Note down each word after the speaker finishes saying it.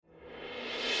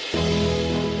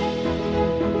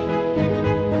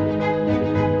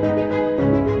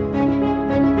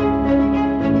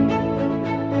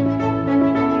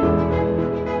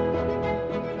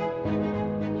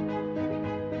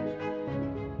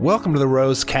Welcome to the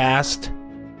Rose Cast,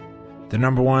 the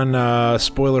number one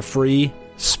spoiler-free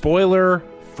Bachelor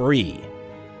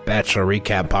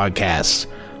recap podcast,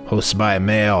 hosted by a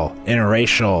male,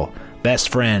 interracial, best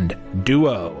friend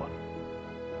duo.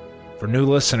 For new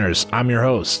listeners, I'm your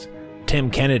host,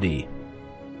 Tim Kennedy.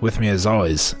 With me, as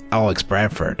always, Alex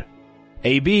Bradford.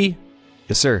 AB.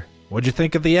 Yes, sir. What'd you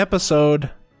think of the episode?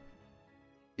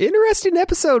 Interesting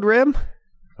episode, Rim.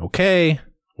 Okay.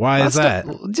 Why is that?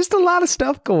 Just a lot of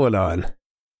stuff going on.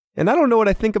 And I don't know what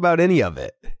I think about any of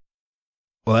it.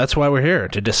 Well, that's why we're here,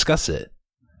 to discuss it.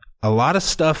 A lot of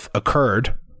stuff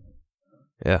occurred.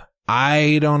 Yeah.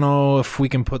 I don't know if we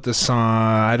can put this on...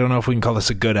 I don't know if we can call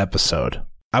this a good episode.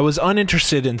 I was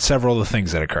uninterested in several of the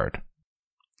things that occurred.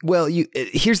 Well,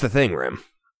 here's the thing, Rim.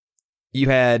 You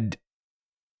had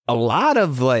a lot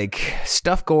of,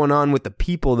 stuff going on with the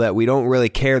people that we don't really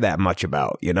care that much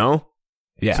about, you know?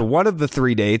 Yeah. So one of the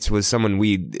 3 dates was someone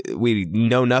we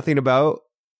know nothing about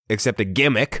except a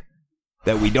gimmick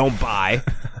that we don't buy.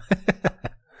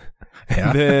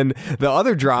 Yeah. Then the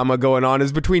other drama going on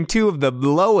is between two of the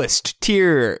lowest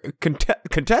tier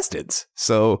contestants.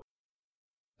 So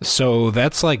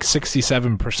that's like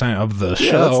 67% of the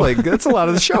show. That's a lot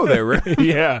of the show there, right?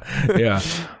 Yeah.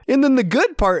 And then the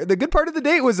good part of the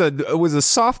date was a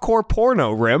softcore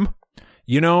porno, Rim.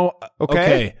 You know,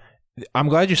 okay. I'm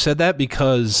glad you said that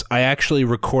because I actually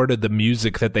recorded the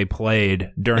music that they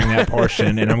played during that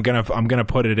portion, and I'm gonna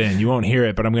put it in. You won't hear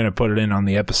it, but I'm gonna put it in on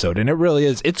the episode, and it really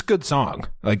is. It's a good song.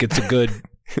 Like, it's a good.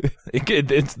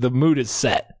 It's the mood is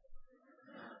set.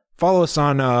 Follow us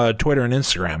on Twitter and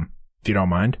Instagram if you don't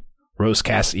mind.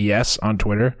 Rosecast ES on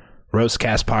Twitter,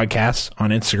 Rosecast Podcast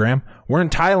on Instagram. We're in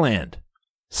Thailand,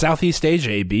 Southeast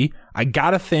Asia. AB. I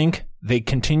gotta think they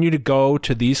continue to go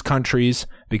to these countries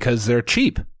because they're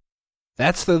cheap.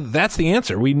 That's the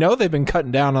answer. We know they've been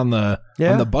cutting down on the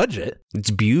budget. It's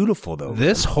beautiful though.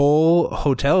 This whole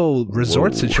hotel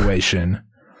resort situation.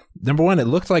 Number one, it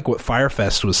looked like what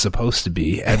Firefest was supposed to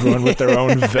be. Everyone with their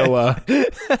own villa.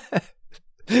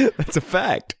 That's a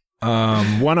fact.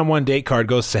 One-on-one date card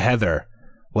goes to Heather.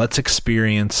 Let's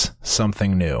experience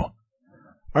something new. All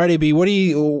right, AB, what are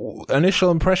you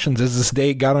initial impressions as this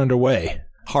date got underway?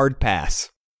 Hard pass.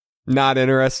 Not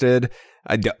interested.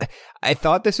 I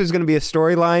thought this was going to be a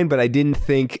storyline, but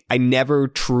I never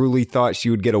truly thought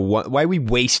she would get a one. Why are we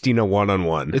wasting a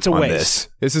one-on-one? It's a waste.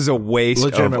 This is a waste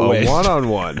Legitimate of a waste.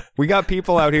 One-on-one. We got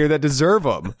people out here that deserve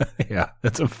them. Yeah,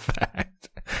 that's a fact.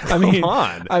 Come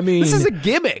on. This is a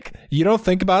gimmick. You don't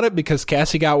think about it because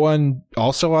Cassie got one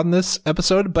also on this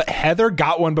episode, but Heather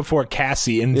got one before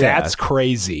Cassie, and that's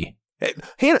crazy.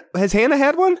 Has Hannah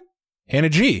had one? Hannah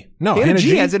G. No, Hannah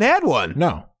G hasn't had one.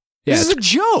 No. Yeah, this is a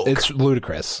joke. It's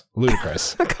ludicrous.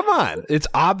 Come on. It's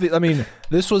obvious. I mean,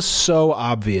 this was so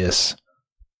obvious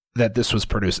that this was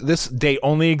produced. This date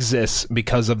only exists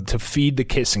because of to feed the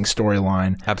kissing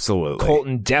storyline. Absolutely.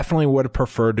 Colton definitely would have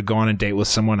preferred to go on a date with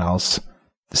someone else.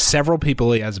 Several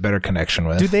people he has a better connection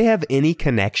with. Do they have any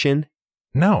connection?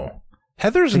 No.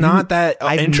 Heather's not that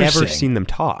interesting. I've never seen them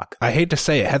talk. I hate to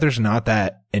say it. Heather's not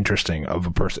that interesting of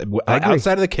a person.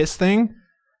 Outside of the kiss thing,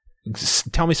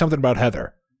 tell me something about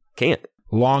Heather. Can't.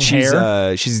 Long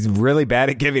hair. She's really bad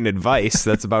at giving advice.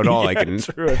 That's about all I can.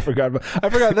 True. I forgot.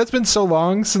 That's been so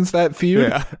long since that feud.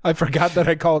 Yeah. I forgot that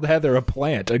I called Heather a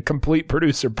plant, a complete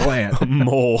producer plant. A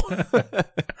mole.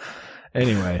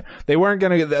 Anyway, they weren't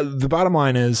going to. The bottom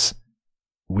line is,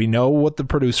 we know what the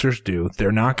producers do.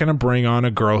 They're not going to bring on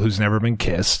a girl who's never been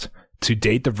kissed to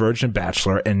date the Virgin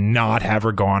Bachelor and not have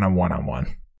her go on a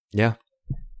one-on-one. Yeah.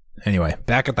 Anyway,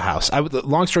 back at the house.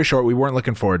 Long story short, we weren't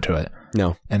looking forward to it.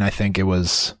 No. And I think we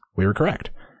were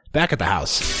correct. Back at the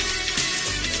house.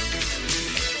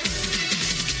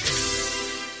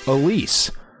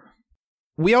 Elise.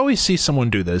 We always see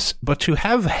someone do this, but to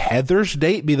have Heather's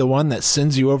date be the one that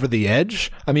sends you over the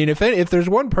edge. I mean, if there's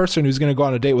one person who's going to go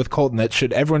on a date with Colton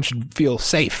everyone should feel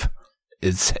safe,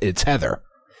 it's Heather.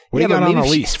 What do you got on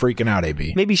Elise freaking out,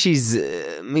 AB? Maybe she's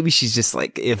just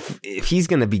like, if he's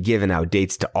going to be giving out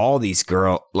dates to all these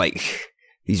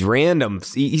these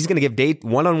randoms, he's going to give date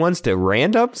one-on-ones to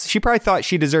randoms. She probably thought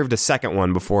she deserved a second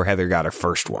one before Heather got her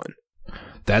first one.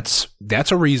 That's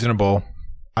a reasonable.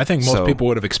 I think most people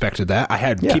would have expected that.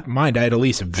 Keep in mind, I had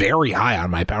Elise very high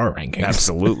on my power rankings.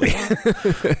 Absolutely.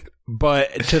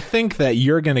 But to think that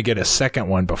you're going to get a second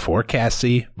one before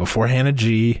Cassie, before Hannah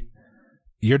G,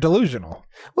 you're delusional.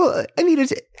 Well, I mean,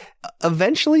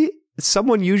 eventually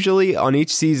someone usually on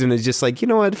each season is just like, you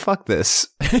know what, fuck this.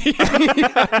 You know,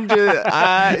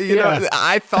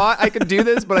 I thought I could do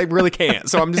this, but I really can't.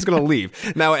 So I'm just going to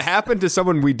leave. Now, it happened to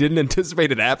someone we didn't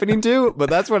anticipate it happening to, but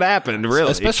that's what happened,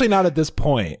 really. Especially not at this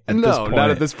point. Not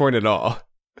at this point at all.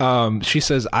 She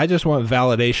says, I just want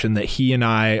validation that he and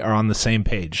I are on the same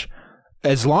page.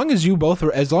 As long as you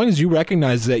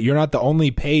recognize that you're not the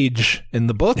only page in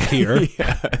the book here,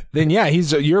 then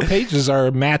your pages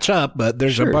are match up, but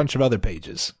there's a bunch of other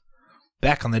pages.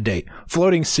 Back on the date.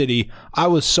 Floating city. I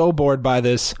was so bored by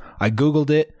this. I Googled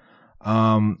it.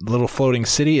 Little floating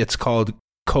city. It's called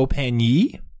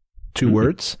Kopanyi. 2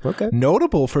 words. Okay.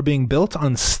 Notable for being built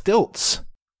on stilts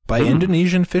by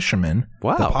Indonesian fishermen.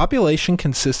 Wow. The population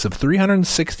consists of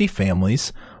 360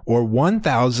 families, or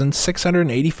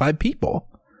 1,685 people,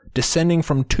 descending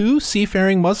from 2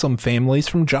 seafaring Muslim families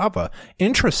from Java.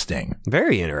 Interesting.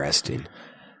 Very interesting.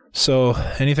 So,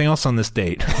 anything else on this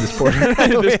date? This portion of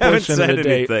the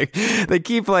date. They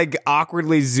keep like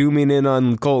awkwardly zooming in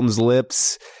on Colton's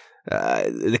lips.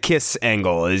 The kiss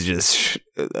angle is just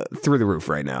through the roof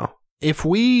right now. If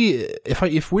we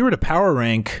were to power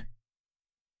rank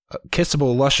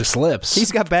kissable, luscious lips.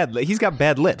 He's got bad lips.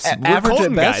 We're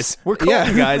Colton guys. We're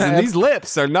Colton guys, and these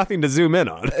lips are nothing to zoom in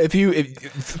on. If you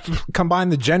combine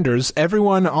the genders,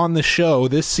 everyone on the show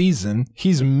this season,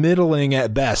 he's middling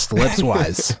at best,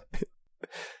 lips-wise.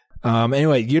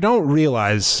 Anyway, you don't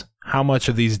realize how much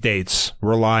of these dates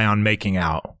rely on making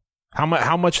out.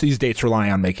 How much these dates rely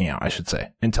on making out, I should say,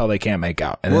 until they can't make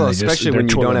out. And well, especially when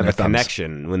you don't have a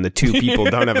connection, when the 2 people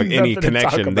don't have any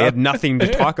connection. They had nothing to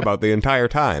talk about the entire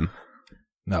time.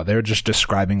 No, they're just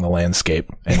describing the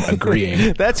landscape and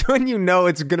agreeing. That's when you know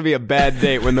it's going to be a bad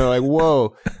date, when they're like,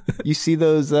 whoa, you see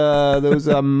those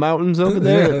mountains over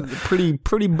there?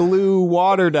 Pretty blue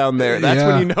water down there. That's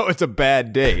when you know it's a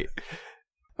bad date.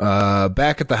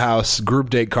 Back at the house, group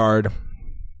date card.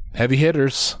 Heavy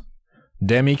hitters.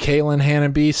 Demi, Caitlin, Hannah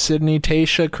B, Sydney,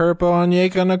 Tasha, Kerpa,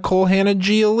 Onyeka, Nicole, Hannah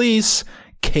G, Elise.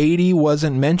 Katie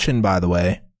wasn't mentioned, by the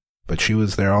way, but she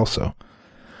was there also.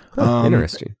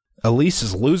 Interesting. Elise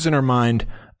is losing her mind.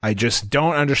 I just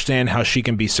don't understand how she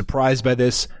can be surprised by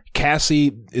this.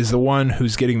 Cassie is the one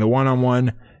who's getting the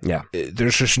one-on-one. Yeah.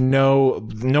 There's just no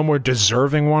more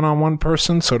deserving one-on-one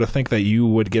person, so to think that you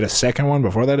would get a second one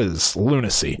before that is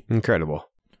lunacy. Incredible.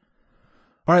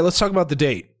 All right, let's talk about the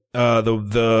date.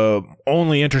 The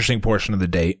only interesting portion of the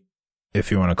date,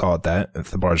 if you want to call it that, if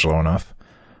the bar's low enough.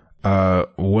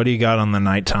 What do you got on the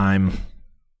nighttime,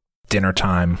 dinner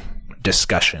time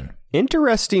discussion?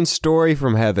 Interesting story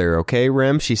from Heather, okay,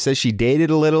 Rem? She says she dated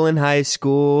a little in high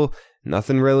school.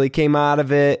 Nothing really came out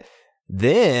of it.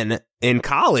 Then, in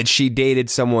college, she dated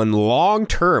someone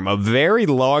long-term, a very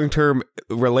long-term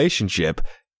relationship.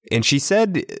 And she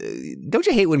said, don't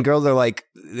you hate when girls are like,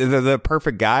 they're the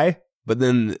perfect guy? But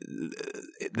then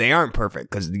they aren't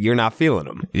perfect because you're not feeling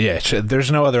them. Yeah,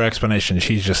 there's no other explanation.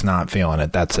 She's just not feeling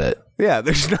it. That's it. Yeah,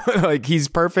 there's no, like, he's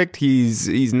perfect.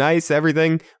 He's nice,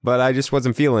 everything, but I just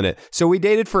wasn't feeling it. So we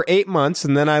dated for 8 months,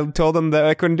 and then I told him that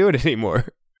I couldn't do it anymore.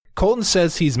 Colton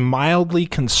says he's mildly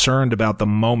concerned about the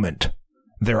moment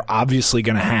they're obviously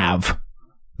going to have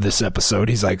this episode.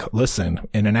 He's like, listen,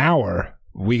 in an hour,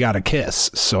 we got to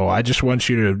kiss. So I just want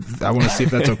you to, I want to see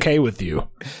if that's okay with you.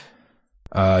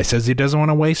 He says he doesn't want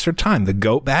to waste her time. The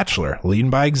GOAT Bachelor, leading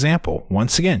by example.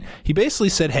 Once again, he basically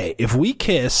said, hey, if we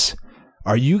kiss,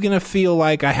 are you going to feel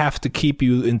like I have to keep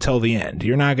you until the end?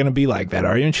 You're not going to be like that,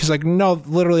 are you? And she's like, no,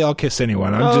 literally, I'll kiss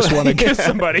anyone. I just want to kiss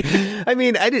somebody. I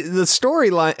mean, the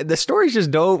stories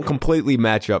just don't completely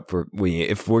match up for me.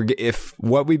 If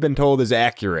what we've been told is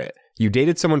accurate, you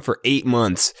dated someone for 8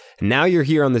 months, and now you're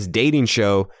here on this dating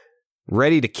show,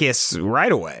 ready to kiss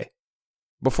right away,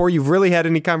 before you've really had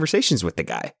any conversations with the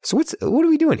guy. So what are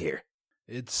we doing here?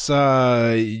 It's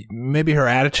maybe her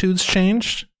attitude's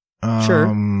changed. Sure.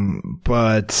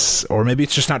 Or maybe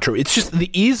it's just not true. It's just the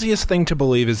easiest thing to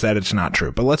believe is that it's not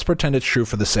true. But let's pretend it's true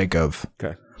for the sake of,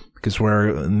 okay, because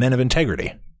we're men of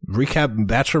integrity.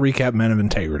 Bachelor recap, men of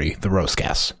integrity, the rose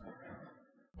cast.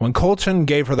 When Colton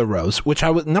gave her the rose, which I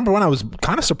was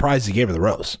kind of surprised he gave her the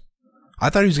rose.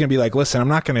 I thought he was going to be like, listen, I'm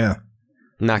not going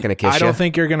to kiss you. I don't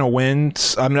think you're going to win.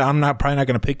 I'm probably not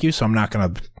going to pick you, so I'm not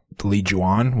going to lead you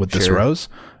on with this rose.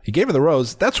 He gave her the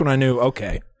rose. That's when I knew,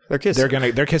 okay, they're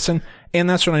kissing. They're kissing. And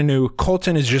that's when I knew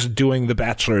Colton is just doing the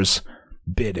Bachelor's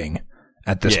bidding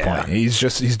at this point.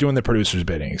 He's doing the producer's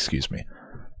bidding, excuse me.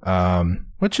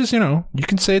 Which is, you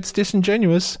can say it's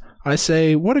disingenuous. I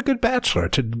say, what a good Bachelor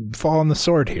to fall on the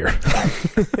sword here.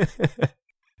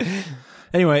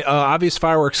 Anyway, obvious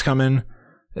fireworks coming.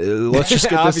 Let's just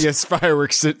get obvious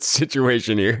fireworks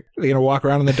situation here. Are they going to walk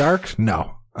around in the dark?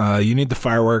 No. You need the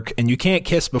firework, and you can't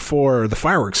kiss before the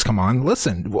fireworks come on.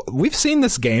 Listen, we've seen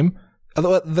this game.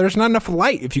 There's not enough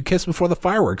light if you kiss before the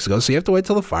fireworks go, so you have to wait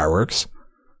till the fireworks.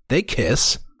 They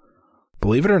kiss.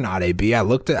 Believe it or not, AB, I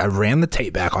ran the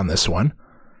tape back on this one.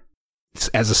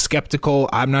 As a skeptical,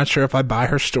 I'm not sure if I buy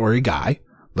her story guy.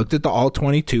 Looked at the all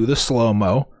 22, the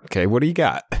slow-mo. Okay, what do you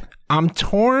got? I'm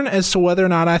torn as to whether or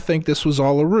not I think this was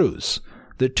all a ruse.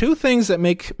 The two things that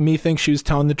make me think she was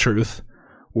telling the truth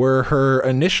were her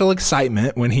initial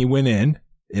excitement when he went in,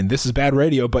 and this is bad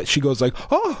radio, but she goes like,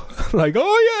 oh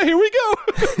yeah, here we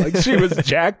go. Like she was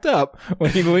jacked up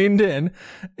when he leaned in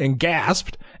and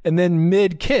gasped, and then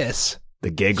mid-kiss, the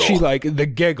giggle. The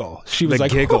giggle. She was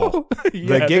like, giggle. oh.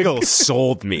 Yeah, the giggle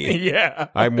sold me. Yeah.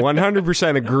 I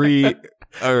 100% agree,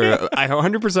 or I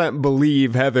 100%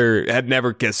 believe Heather had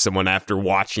never kissed someone after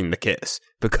watching the kiss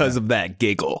because of that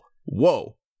giggle.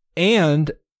 Whoa.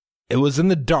 And it was in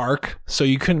the dark, so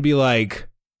you couldn't be like,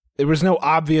 there was no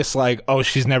obvious like, oh,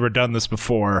 she's never done this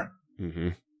before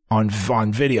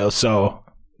on video. So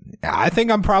I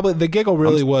think I'm probably, the giggle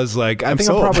really was like, I think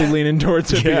sold. I'm probably leaning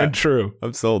towards it being true.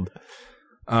 I'm sold.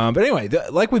 But anyway,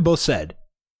 like we both said,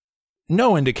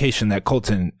 no indication that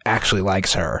Colton actually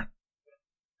likes her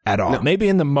at all. No. Maybe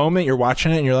in the moment you're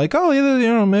watching it and you're like, oh,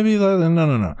 yeah, maybe,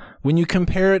 no. When you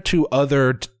compare it to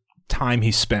other time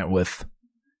he spent with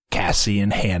Cassie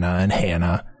and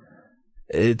Hannah,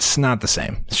 it's not the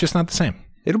same. It's just not the same.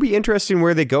 It'll be interesting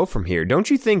where they go from here. Don't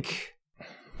you think?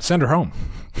 Send her home.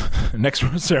 Next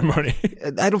ceremony.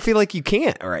 I don't feel like you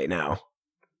can't right now.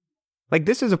 Like,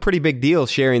 this is a pretty big deal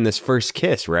sharing this first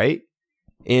kiss, right?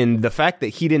 And the fact that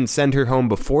he didn't send her home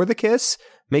before the kiss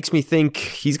makes me think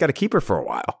he's got to keep her for a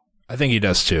while. I think he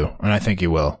does too, and I think he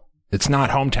will. It's not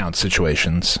hometown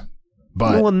situations,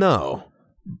 but... Well, no.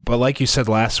 But like you said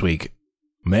last week,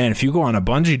 man, if you go on a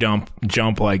bungee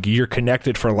jump like you're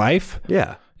connected for life,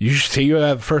 yeah, you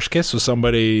have a first kiss with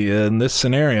somebody in this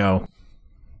scenario,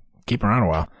 keep around a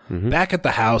while. Back at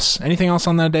the house, anything else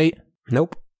on that date?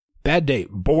 Nope. Bad date.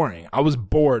 Boring. I was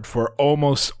bored for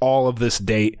almost all of this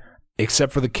date,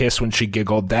 except for the kiss when she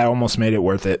giggled. That almost made it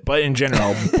worth it. But in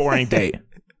general, boring date.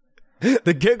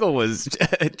 The giggle was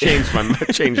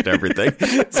changed everything.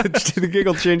 The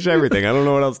giggle changed everything. I don't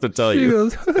know what else to tell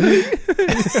you.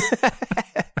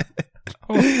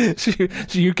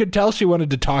 You could tell she wanted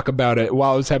to talk about it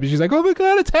while it was happening. She's like, "Oh my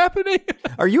god, it's happening!"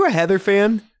 Are you a Heather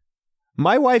fan?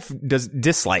 My wife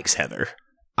dislikes Heather.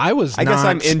 I guess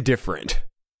I'm indifferent.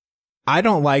 I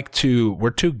don't like to. We're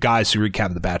two guys who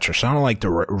recap The Bachelor, so I don't like to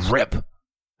rip.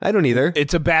 I don't either.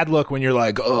 It's a bad look when you're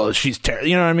like, oh, she's terrible.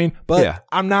 You know what I mean? But yeah.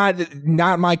 I'm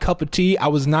not my cup of tea. I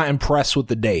was not impressed with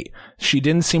the date. She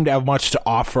didn't seem to have much to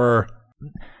offer.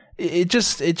 It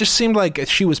just seemed like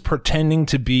she was pretending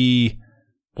to be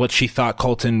what she thought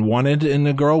Colton wanted in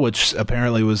a girl, which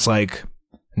apparently was like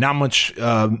not much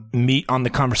meat on the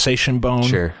conversation bone.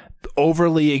 Sure.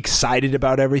 Overly excited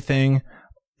about everything.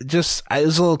 It was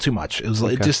a little too much.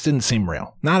 It just didn't seem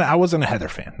real. I wasn't a Heather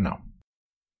fan. No.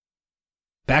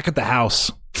 Back at the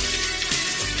house,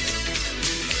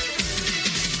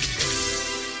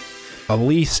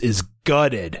 Elise is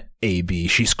gutted, AB.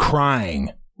 She's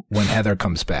crying when Heather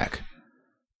comes back.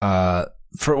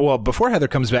 Before Heather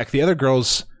comes back, the other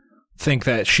girls think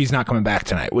that she's not coming back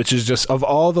tonight, which is just, of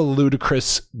all the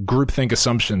ludicrous groupthink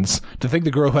assumptions, to think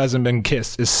the girl who hasn't been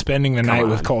kissed is spending the night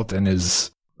with Colton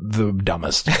is the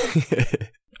dumbest.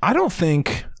 I don't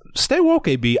think, stay woke,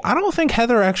 AB, I don't think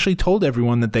Heather actually told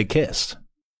everyone that they kissed.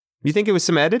 You think it was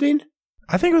some editing?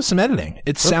 I think it was some editing.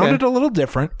 It sounded a little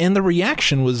different, and the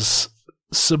reaction was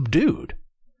subdued.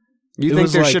 You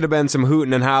think there should have been some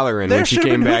hooting and hollering when she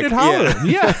came back?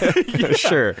 Yeah.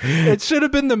 Sure. It should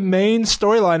have been the main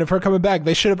storyline of her coming back.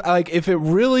 They should have,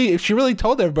 if she really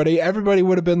told everybody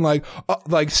would have been like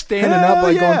standing up,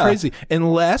 going crazy.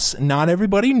 Unless not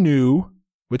everybody knew,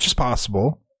 which is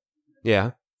possible.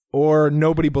 Yeah. Or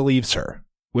nobody believes her,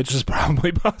 which is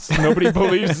probably possible. Nobody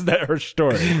believes that her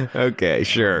story. Okay,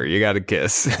 sure. You got a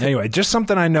kiss. Anyway, just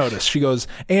something I noticed. She goes,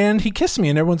 and he kissed me,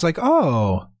 and everyone's like,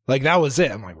 oh. Like, that was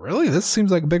it. I'm like, really? This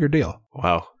seems like a bigger deal.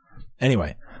 Wow.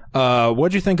 Anyway,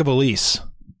 what'd you think of Elise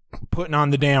putting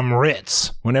on the damn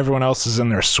Ritz when everyone else is in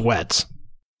their sweats?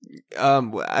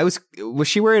 Was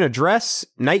she wearing a dress,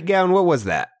 nightgown? What was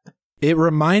that? It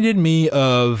reminded me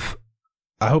of,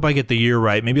 I hope I get the year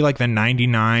right, maybe like the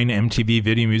 99 MTV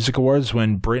Video Music Awards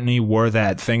when Britney wore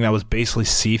that thing that was basically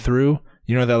see-through.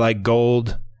 You know, that like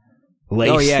gold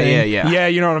lace thing? Yeah. Yeah,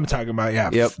 you know what I'm talking about. Yeah.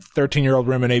 Yep. 13-year-old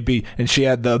Rim and AB. And she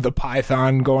had the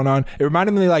python going on. It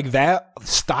reminded me like that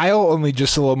style, only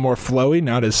just a little more flowy,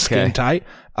 not as skin tight.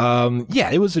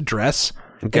 Yeah, it was a dress.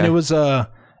 Okay. And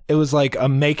it it was like a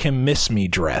make him miss me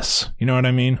dress. You know what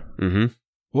I mean? Mm-hmm.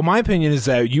 Well, my opinion is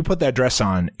that you put that dress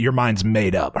on, your mind's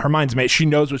made up. Her mind's made. She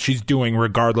knows what she's doing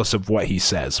regardless of what he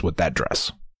says with that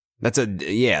dress. That's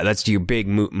your big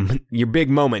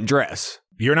moment dress.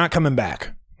 You're not coming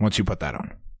back once you put that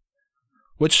on.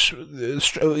 Which,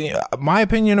 my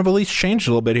opinion of Elise changed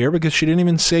a little bit here because she didn't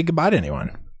even say goodbye to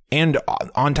anyone. And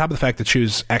on top of the fact that she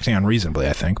was acting unreasonably,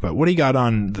 I think. But what do you got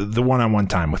on the one-on-one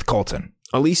time with Colton?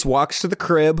 Elise walks to the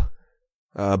crib.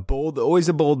 Always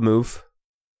a bold move.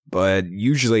 But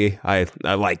usually I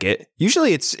like it.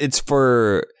 Usually it's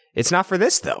not for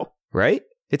this though, right?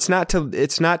 It's not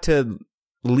to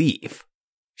leave.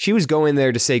 She was going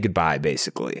there to say goodbye,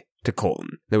 basically, to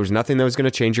Colton. There was nothing that was going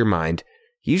to change her mind.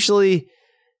 Usually,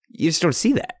 you just don't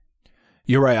see that.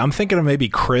 You're right. I'm thinking of maybe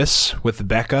Chris with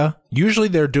Becca. Usually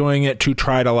they're doing it to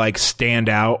try to like stand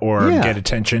out or get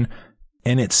attention.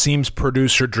 And it seems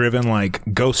producer driven,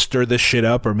 like go stir this shit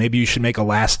up, or maybe you should make a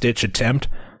last ditch attempt.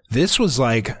 This was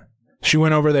like, she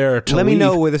went over there to Let leave. me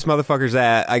know where this motherfucker's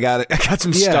at. I got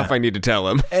some stuff I need to tell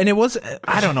him. And it was,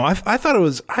 I don't know. I thought it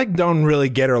was, I don't really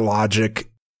get her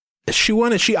logic. She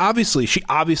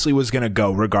obviously was going to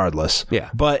go regardless. Yeah.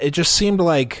 But it just seemed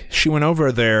like she went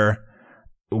over there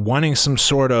wanting some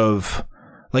sort of,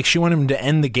 like she wanted him to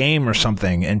end the game or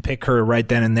something and pick her right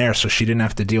then and there so she didn't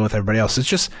have to deal with everybody else.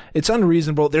 It's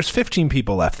unreasonable. There's 15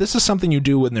 people left. This is something you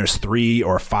do when there's 3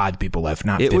 or 5 people left,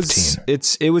 not 15.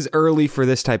 It was early for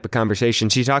this type of conversation.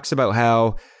 She talks about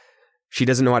how she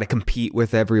doesn't know how to compete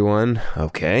with everyone.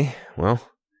 Okay, well.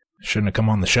 Shouldn't have come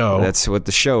on the show. That's what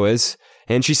the show is.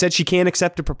 And she said she can't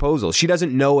accept a proposal. She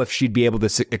doesn't know if she'd be able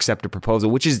to accept a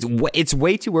proposal, which is, it's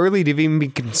way too early to even be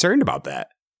concerned about that.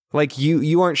 Like,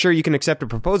 you aren't sure you can accept a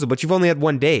proposal, but you've only had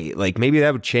one date. Like, maybe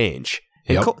that would change.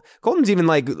 And Yep. Colton's even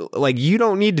like, you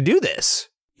don't need to do this.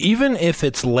 Even if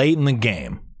it's late in the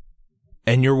game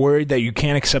and you're worried that you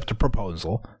can't accept a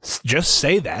proposal, just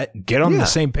say that. Get on the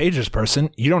same page as person.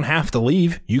 You don't have to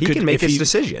leave. He can make his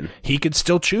decision. He could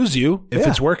still choose you if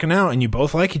it's working out and you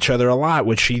both like each other a lot,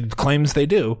 which she claims they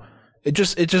do.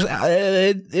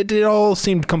 It all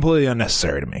seemed completely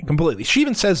unnecessary to me. Completely. She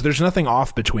even says there's nothing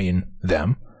off between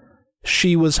them.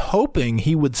 She was hoping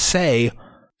he would say,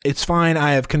 it's fine,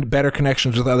 I have better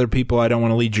connections with other people, I don't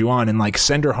want to lead you on, and like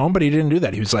send her home, but he didn't do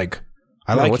that. He was like,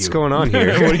 what's going on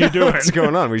here? What are you doing? What's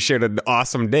going on? We shared an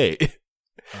awesome date.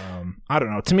 I don't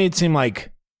know. To me, it seemed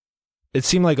like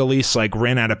Elise like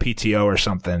ran out of PTO or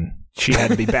something. She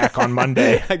had to be back on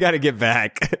Monday. I got to get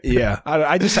back. Yeah.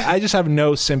 I just have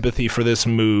no sympathy for this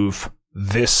move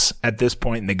at this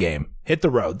point in the game. Hit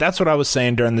the road. That's what I was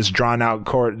saying during this drawn out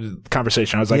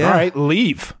conversation. I was like, all right,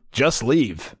 leave. Just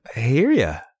leave. I hear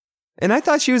ya. And I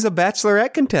thought she was a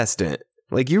Bachelorette contestant.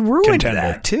 Like, you ruined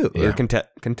that too. Yeah. Or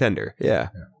contender. Yeah.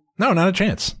 No, not a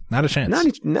chance. Not a chance.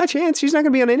 Not a chance. She's not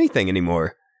going to be on anything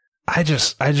anymore. I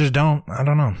don't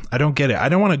know. I don't get it. I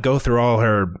don't want to go through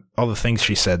all the things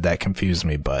she said that confused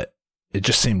me, but it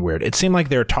just seemed weird. It seemed like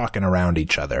they were talking around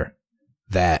each other,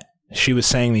 that she was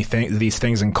saying these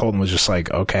things and Colton was just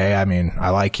like, okay, I mean,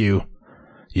 I like you.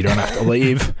 You don't have to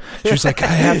leave. She was like, I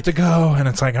have to go. And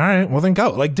it's like, all right, well then go.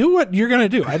 Like, do what you're going to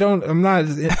do. I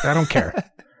don't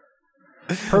care.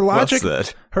 Her logic,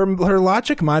 her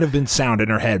logic might have been sound in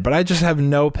her head, but I just have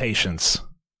no patience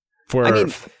for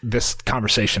this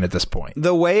conversation at this point.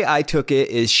 The way I took it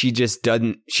is she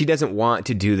doesn't want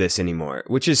to do this anymore,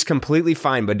 which is completely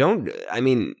fine. But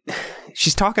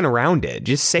she's talking around it.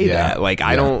 Just say that. Like,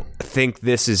 I don't think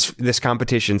this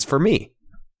competition's for me.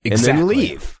 Exactly. And then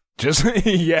leave. Just,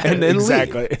 and then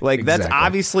exactly. Leave. Like, that's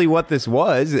obviously what this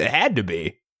was. It had to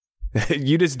be.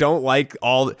 You just don't like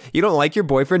your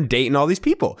boyfriend dating all these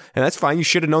people. And that's fine. You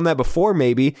should have known that before,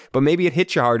 maybe, but maybe it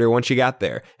hit you harder once you got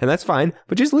there. And that's fine,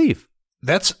 but just leave.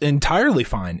 That's entirely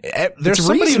fine. There's it's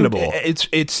reasonable.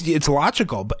 It's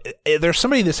logical, but there's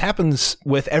somebody this happens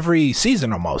with every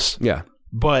season almost. Yeah.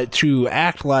 But to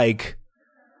act like,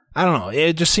 I don't know,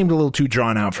 it just seemed a little too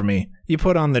drawn out for me. You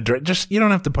put on the dress. You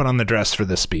don't have to put on the dress for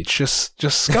this speech.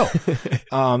 Just go.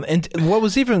 And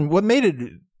what made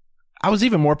it, I was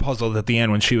even more puzzled at the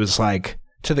end when she was like,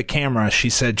 to the camera, she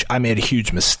said, I made a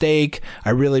huge mistake. I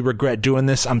really regret doing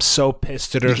this. I'm so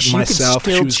pissed at her myself.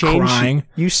 She was crying.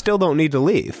 You still don't need to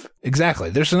leave. Exactly.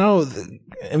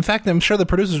 In fact, I'm sure the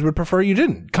producers would prefer you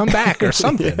didn't. Come back or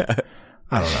something. Yeah.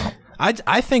 I don't know.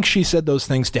 I think she said those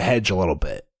things to hedge a little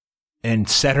bit and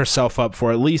set herself up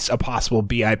for at least a possible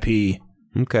BIP.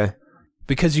 Okay.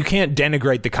 Because you can't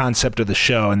denigrate the concept of the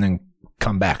show and then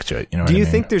come back to it. You know? Do you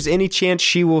think there's any chance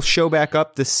she will show back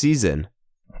up this season?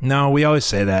 No, we always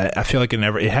say that. I feel like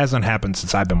it hasn't happened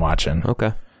since I've been watching.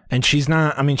 Okay. And she's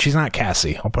not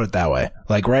Cassie. I'll put it that way.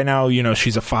 Like right now,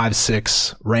 she's a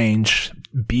 5'6" range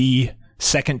B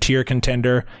second tier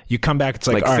contender. You come back, it's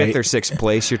like all fifth right. or sixth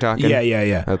place. You're talking.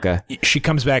 Yeah. Okay. She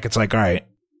comes back. It's like all right,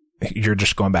 you're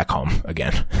just going back home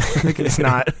again. It's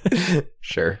not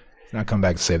sure. It's not come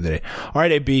back to save the day. All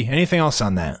right, AB. Anything else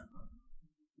on that?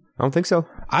 I don't think so.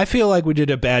 I feel like we did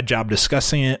a bad job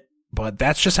discussing it, but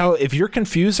that's just how. If you're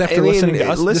confused after listening to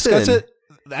us discuss it.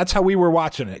 That's how we were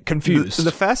watching it, confused.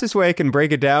 The fastest way I can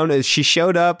break it down is she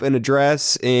showed up in a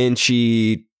dress and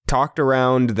she talked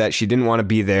around that she didn't want to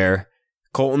be there.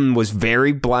 Colton was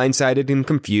very blindsided and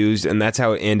confused, and that's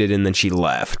how it ended, and then she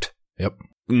left. Yep.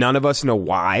 None of us know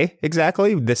why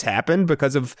exactly this happened,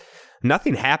 because of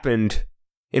nothing happened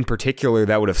in particular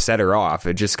that would have set her off.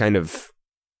 It just kind of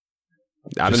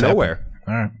out of nowhere.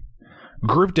 All right.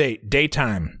 Group date,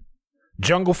 daytime.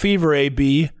 Jungle Fever,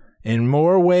 AB. In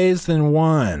more ways than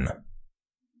one.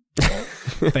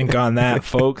 Think on that,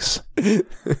 folks.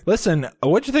 Listen,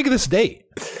 what'd you think of this date?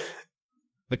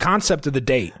 The concept of the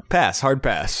date. Pass, hard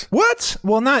pass. What?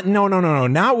 Well, no.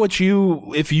 Not what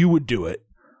if you would do it.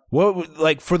 What,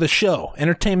 like for the show,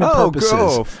 entertainment purposes?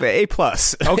 Oh, A+.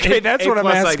 Okay, that's what I'm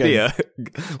asking. Idea.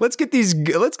 Let's get these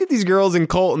girls in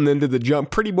Colton into the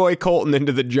pretty boy Colton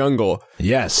into the jungle.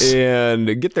 Yes,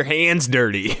 and get their hands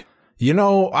dirty.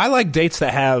 I like dates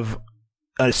that have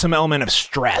some element of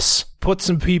stress. Put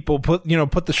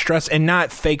the stress and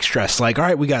not fake stress. Like, all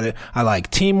right, we got it. I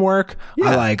like teamwork. Yeah.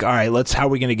 I like, all right, how are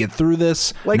we going to get through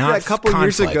this? Like that couple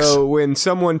years ago when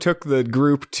someone took the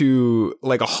group to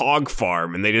like a hog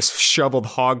farm and they just shoveled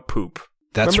hog poop.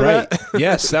 That's Remember right. That?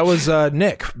 Yes, that was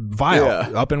Nick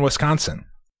Vile up in Wisconsin.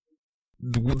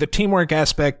 The teamwork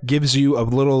aspect gives you a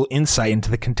little insight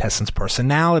into the contestants'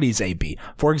 personalities, AB.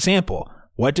 For example,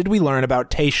 what did we learn about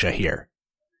Tayshia here?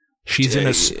 She's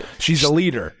a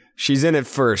leader. She's in it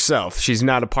for herself. She's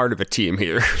not a part of a team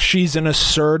here. She's an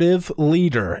assertive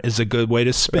leader is a good way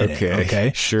to spin it.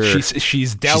 Okay, sure.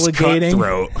 She's delegating. She's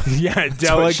cutthroat. Yeah,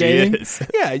 delegating.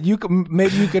 Yeah,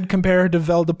 maybe you could compare her to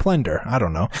Velda Plender. I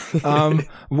don't know.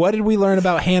 What did we learn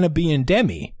about Hannah B and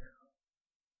Demi?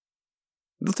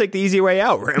 They'll take the easy way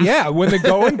out, Rim. Yeah, when the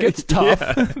going gets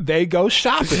tough, they go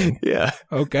shopping. Yeah.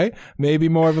 Okay, maybe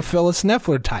more of a Phyllis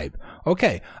Neffler type.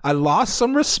 Okay, I lost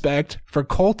some respect for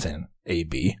Colton,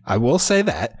 AB. I will say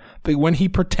that. But when he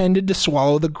pretended to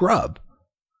swallow the grub,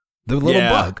 the little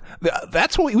bug,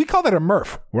 that's what we call that a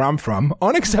MRF, where I'm from.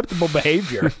 Unacceptable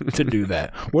behavior to do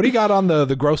that. What do you got on the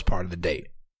gross part of the date?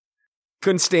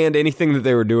 Couldn't stand anything that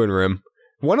they were doing, Rim.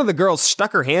 One of the girls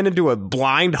stuck her hand into a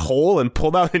blind hole and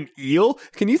pulled out an eel.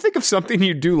 Can you think of something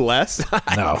you'd do less?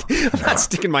 No. I'm not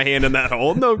sticking my hand in that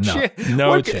hole. No chance.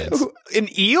 No chance. An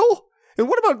eel? And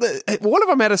what about one of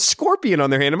them had a scorpion on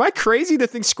their hand? Am I crazy to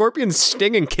think scorpions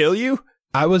sting and kill you?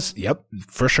 Yep,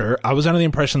 for sure. I was under the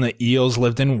impression that eels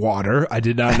lived in water. I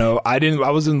did not know. I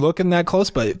wasn't looking that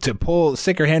close, but to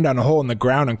stick your hand down a hole in the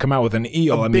ground and come out with an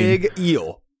eel. Big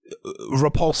eel.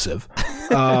 Repulsive.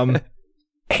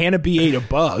 Hannah B ate a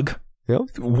bug.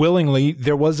 Yep. Willingly.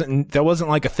 That wasn't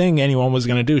like a thing anyone was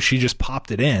going to do. She just popped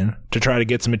it in to try to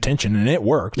get some attention, and it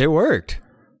worked. It worked.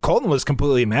 Colton was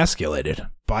completely emasculated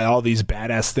by all these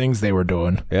badass things they were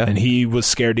doing, and he was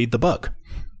scared to eat the bug.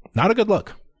 Not a good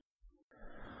look.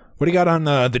 What do you got on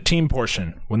the team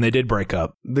portion when they did break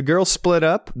up? The girls split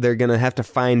up. They're going to have to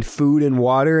find food and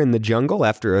water in the jungle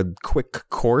after a quick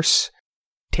course.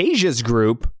 Tayshia's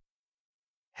group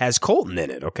has Colton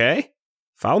in it, okay?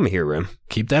 Follow me here, Rim.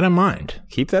 Keep that in mind.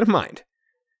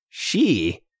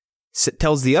 She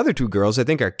tells the other two girls, I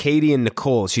think are Katie and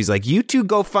Nicole, she's like, you two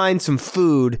go find some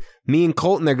food. Me and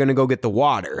Colton are going to go get the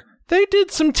water. They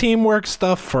did some teamwork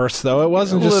stuff first, though. It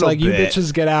wasn't just like, you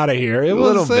bitches get out of here.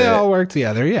 They all worked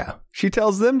together, yeah. She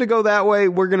tells them to go that way.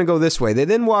 We're going to go this way. They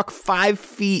then walk 5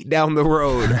 feet down the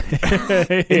road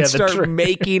and start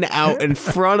making out in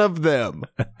front of them.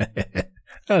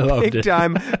 I loved it. Big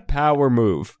time power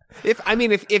move.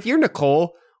 If you're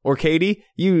Nicole or Katie,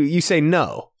 you say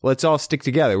no. Let's all stick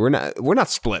together. We're not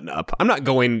splitting up. I'm not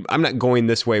going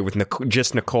this way with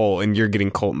just Nicole and you're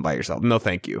getting Colton by yourself. No,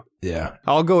 thank you. Yeah.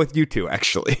 I'll go with you two,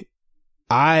 actually.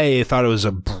 I thought it was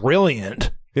a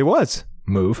brilliant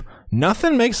move.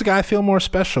 Nothing makes a guy feel more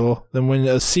special than when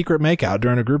a secret makeout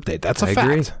during a group date. That's a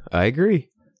fact. I agree.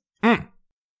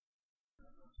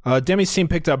 Demi's team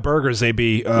picked up burgers,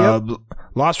 AB.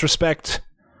 Lost respect.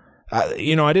 I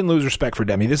didn't lose respect for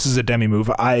Demi. This is a Demi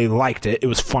move. I liked it. It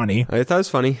was funny. I thought it was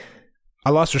funny.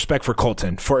 I lost respect for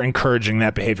Colton for encouraging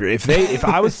that behavior. If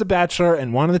I was the Bachelor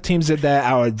and one of the teams did that,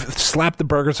 I would slap the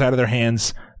burgers out of their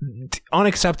hands.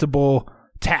 Unacceptable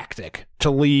tactic to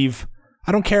leave.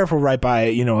 I don't care if we're right by,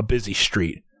 a busy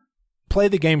street. play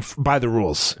the game by the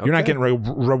rules. Okay. You're not getting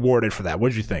rewarded for that. What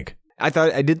did you think? I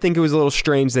did think it was a little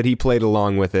strange that he played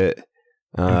along with it.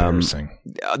 Embarrassing.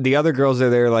 The other girls are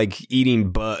there like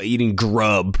eating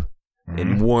grub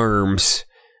and worms,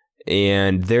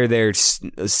 and they're there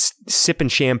sipping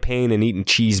champagne and eating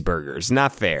cheeseburgers.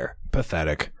 Not fair.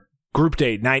 Pathetic. Group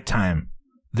date, nighttime.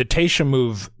 The Tayshia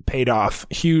move paid off.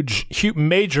 Huge,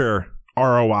 major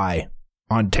ROI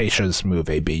on Tayshia's move,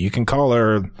 AB. You can call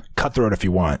her cutthroat if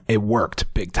you want. It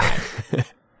worked big time.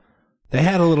 They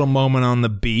had a little moment on the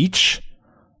beach.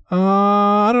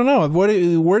 I don't know.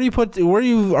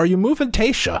 Are you moving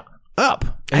Tayshia up?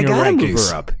 I gotta move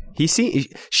her up.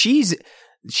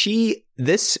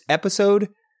 This episode,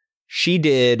 she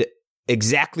did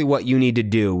exactly what you need to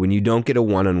do when you don't get a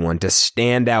one-on-one to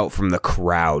stand out from the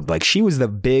crowd. Like, she was the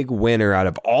big winner out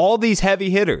of all these heavy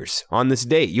hitters on this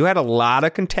date. You had a lot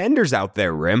of contenders out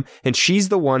there, Rim, and she's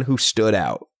the one who stood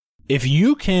out. If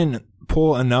you can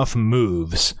pull enough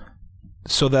moves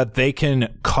so that they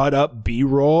can cut up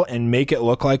B-roll and make it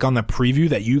look like on the preview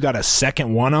that you got a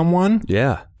second one-on-one.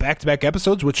 Yeah. Back-to-back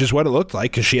episodes, which is what it looked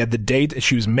like, because she had the date,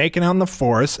 she was making out in the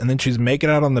forest, and then she was making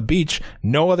out on the beach.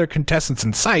 No other contestants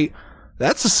in sight.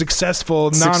 That's a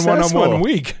successful non-one-on-one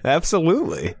week.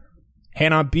 Absolutely.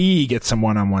 Hannah B gets some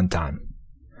one-on-one time.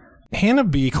 Hannah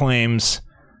B claims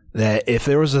that if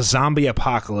there was a zombie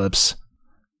apocalypse,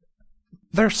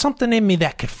 there's something in me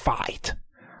that could fight.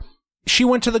 She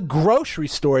went to the grocery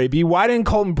store, B. Why didn't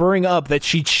Colton bring up that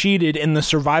she cheated in the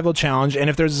survival challenge, and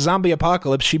if there's a zombie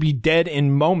apocalypse, she'd be dead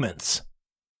in moments?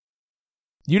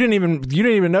 You didn't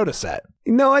even notice that.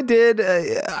 No, I did.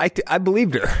 I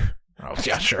believed her. Oh,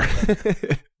 yeah, sure.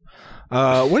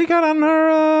 What do you got on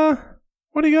her?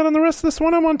 What do you got on the rest of this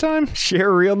one-on-one time?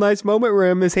 Share a real nice moment,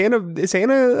 Rim. Is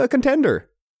Hannah a contender?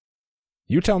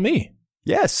 You tell me.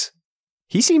 Yes.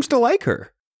 He seems to like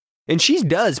her. And she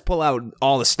does pull out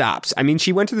all the stops. I mean,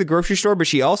 she went to the grocery store, but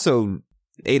she also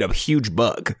ate a huge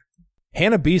bug.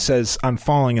 Hannah B says, "I'm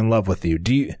falling in love with you."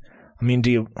 Do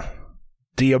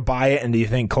you buy it, and do you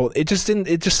think Colt? It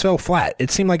just fell flat.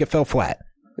 It seemed like it fell flat.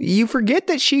 You forget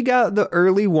that she got the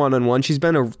early one-on-one. She's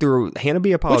been through Hannah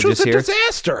B. Apologist here. Which was a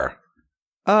disaster.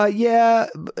 Yeah,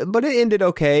 but it ended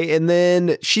okay. And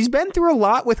then she's been through a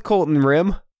lot with Colton,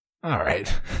 Rim. All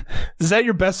right. Is that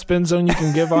your best spin zone you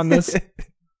can give on this?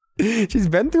 She's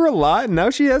been through a lot, and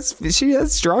now she has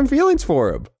strong feelings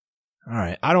for him. All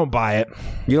right. I don't buy it.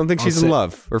 You don't think she's in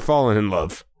love or fallen in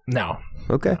love? No.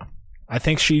 Okay. No. I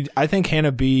think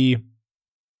Hannah B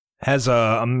has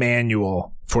a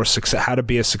manual for how to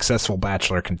be a successful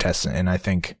Bachelor contestant, and I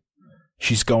think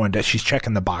she's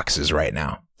checking the boxes right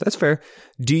now. That's fair.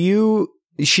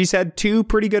 She's had 2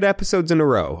 pretty good episodes in a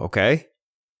row, okay?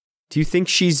 Do you think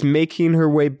she's making her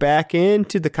way back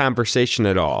into the conversation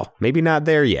at all? Maybe not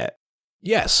there yet.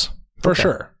 Yes, for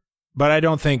sure. But I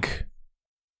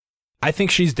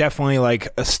think she's definitely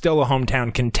still a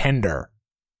hometown contender.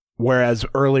 Whereas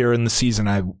earlier in the season,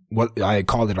 I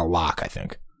called it a lock, I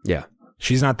think. Yeah.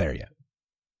 She's not there yet.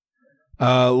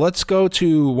 Let's go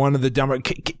to one of the dumber.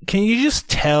 Can you just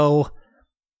tell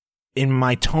in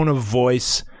my tone of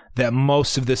voice that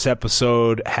most of this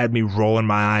episode had me rolling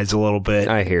my eyes a little bit?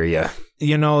 I hear you.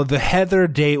 You know, the Heather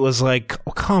date was like,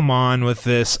 oh, come on with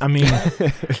this. I mean,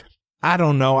 I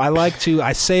don't know.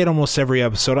 I say it almost every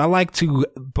episode. I like to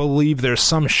believe there's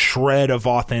some shred of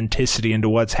authenticity into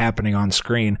what's happening on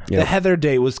screen. Yep. The Heather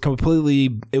date was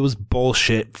it was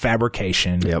bullshit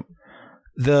fabrication. Yep.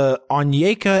 The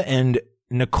Onyeka and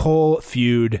Nicole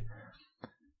feud,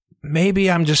 maybe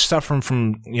I'm just suffering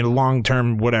from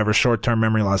long-term, short-term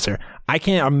memory loss here. I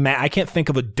can't think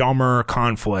of a dumber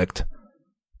conflict,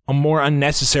 a more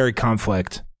unnecessary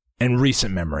conflict in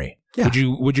recent memory. Yeah.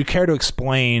 Would you care to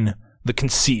explain the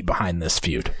conceit behind this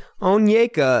feud?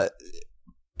 Onyeka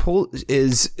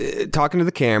is talking to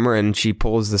the camera, and she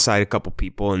pulls aside a couple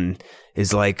people and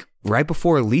is like, right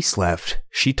before Elise left,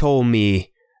 she told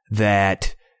me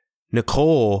that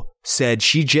Nicole said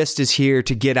she just is here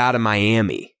to get out of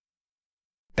Miami.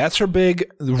 That's her big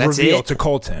reveal to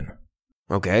Colton.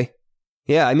 Okay.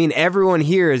 Yeah, I mean, everyone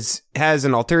here has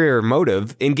an ulterior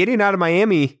motive in getting out of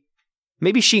Miami.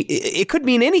 Maybe it could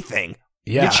mean anything.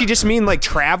 Yeah. Did she just mean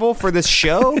travel for this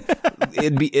show?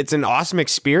 It's an awesome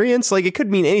experience. It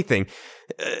could mean anything.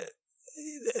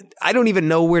 I don't even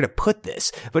know where to put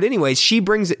this. But anyways,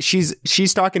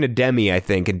 she's talking to Demi, I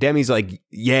think, and Demi's like,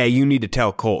 yeah, you need to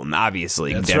tell Colton.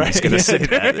 Obviously, that's Demi's going to say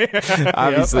that.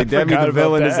 Obviously, Demi, the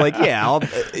villain, is like, yeah,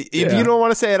 if you don't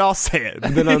want to say it, I'll say it.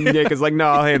 And then Onyeka's like, no,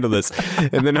 I'll handle this.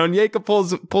 And then Onyeka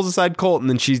pulls aside Colton,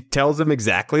 and she tells him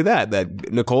exactly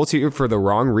that Nicole's here for the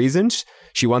wrong reasons.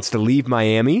 She wants to leave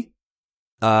Miami.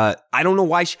 I don't know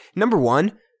why. Number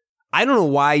one, I don't know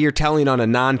why you're telling on a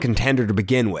non-contender to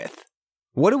begin with.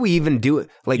 What do we even do?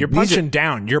 Like, you're punching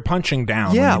down. You're punching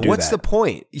down. Yeah, when you do what's that. the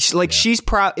point? She's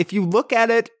if you look at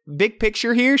it, big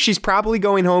picture here, she's probably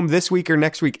going home this week or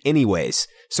next week anyways.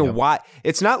 So why?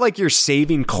 It's not like you're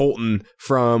saving Colton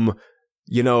from,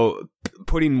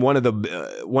 putting one of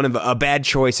a bad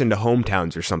choice into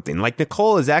hometowns or something. Like,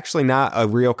 Nicole is actually not a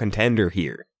real contender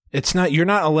here. It's not. You're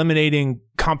not eliminating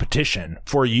competition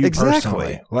for you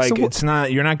personally. Like, so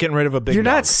you're not getting rid of a big. You're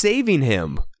dog. not saving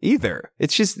him either.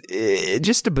 It's just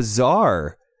a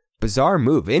bizarre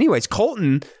move. Anyways,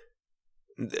 Colton,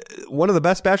 one of the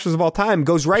best bachelors of all time,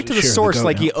 goes right to the source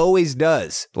like he always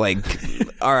does. Like,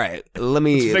 all right, let's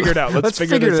figure it out. Let's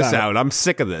figure this out. I'm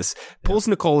sick of this. Pulls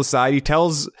Nicole aside. He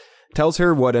tells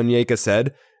her what Onyeka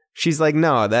said. She's like,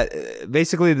 no, that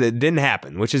didn't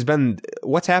happen, which has been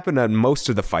what's happened on most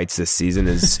of the fights this season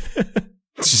is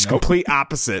just complete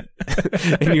opposite.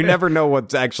 And you never know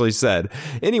what's actually said.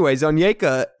 Anyways,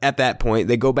 Onyeka, at that point,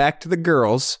 they go back to the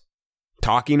girls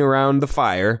talking around the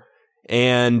fire.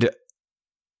 And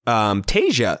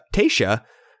Tayshia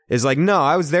is like, no,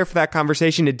 I was there for that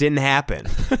conversation. It didn't happen.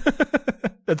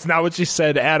 That's not what she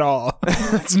said at all.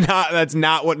 That's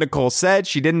not what Nicole said.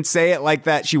 She didn't say it like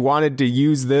that. She wanted to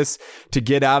use this to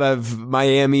get out of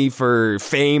Miami for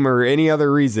fame or any other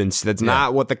reasons. That's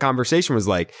not what the conversation was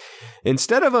like.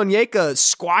 Instead of Onyeka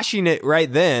squashing it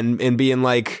right then and being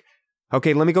like,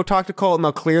 okay, let me go talk to Colton.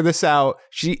 I'll clear this out.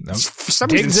 She for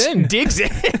some reason digs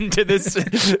into this,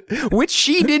 which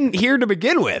she didn't hear to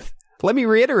begin with. Let me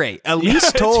reiterate.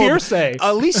 Elise told hearsay.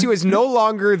 Elise, who is no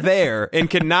longer there and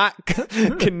cannot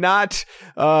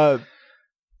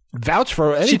vouch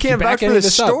for it. She can't vouch for the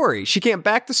story. She can't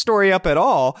back the story up at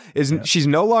all. She's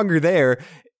no longer there.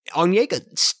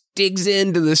 Onyeka digs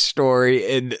into this story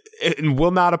and will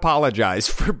not apologize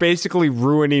for basically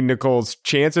ruining Nicole's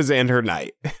chances and her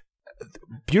night.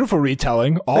 Beautiful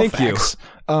retelling. All Thank facts.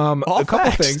 You.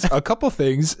 A couple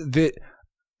things that.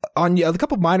 A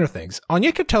couple minor things.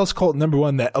 Onyeka tells Colton, number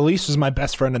one, that Elise was my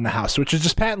best friend in the house, which is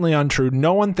just patently untrue.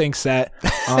 No one thinks that.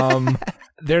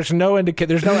 There's no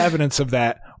evidence of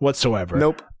that whatsoever.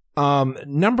 Nope.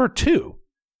 Number two,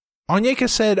 Onyeka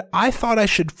said, I thought I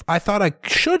should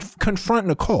confront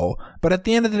Nicole, but at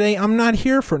the end of the day, I'm not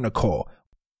here for Nicole.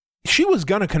 She was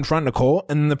going to confront Nicole,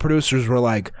 and the producers were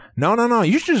like, no,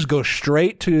 you should just go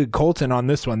straight to Colton on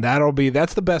this one.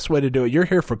 That's the best way to do it. You're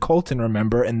here for Colton,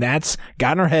 remember? And that's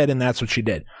got in her head, and that's what she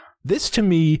did. This, to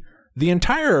me, the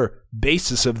entire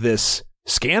basis of this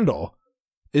scandal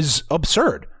is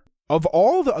absurd. Of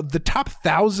all the top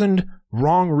 1,000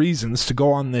 wrong reasons to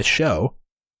go on this show,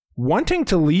 wanting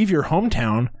to leave your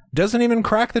hometown doesn't even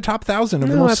crack the top 1,000 of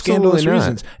the most scandalous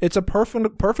reasons. It's a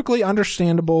perfectly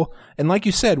understandable, and like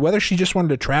you said, whether she just wanted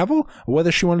to travel or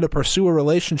whether she wanted to pursue a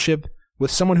relationship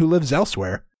with someone who lives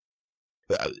elsewhere,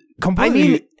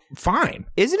 completely fine.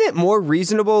 Isn't it more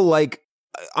reasonable? Like,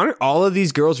 aren't all of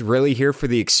these girls really here for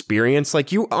the experience?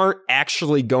 Like, you aren't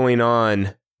actually going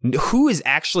on. Who is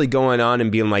actually going on and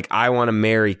being like, I want to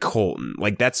marry Colton?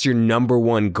 Like, that's your number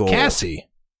one goal.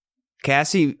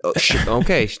 Cassie,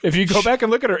 okay. If you go back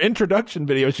and look at her introduction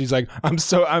video, she's like,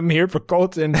 I'm here for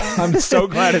Colton. I'm so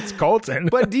glad it's Colton.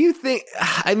 But do you think,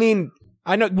 I know,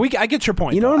 I get your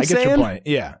point. You know what I'm saying? I get your point.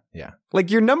 Yeah.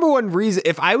 Like, your number one reason,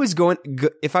 if I was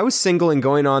single and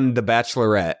going on The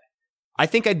Bachelorette, I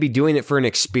think I'd be doing it for an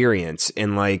experience.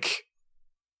 And like,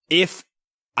 if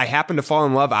I happen to fall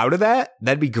in love out of that,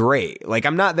 that'd be great. Like,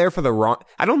 I'm not there for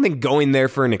I don't think going there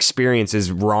for an experience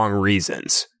is wrong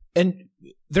reasons. And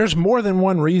there's more than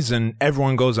one reason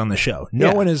everyone goes on the show.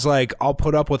 No one is like, I'll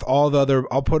put up with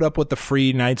the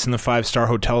free nights in the 5-star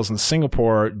hotels in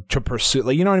Singapore to pursue,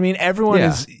 like, you know what I mean?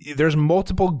 There's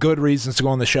multiple good reasons to go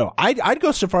on the show. I'd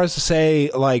go so far as to say,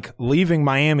 like, leaving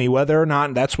Miami, whether or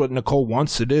not that's what Nicole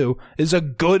wants to do, is a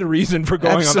good reason for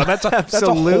going on. That's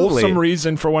a wholesome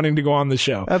reason for wanting to go on the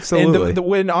show. Absolutely. And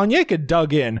when Onyeka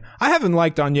dug in, I haven't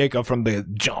liked Onyeka from the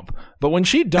jump, but when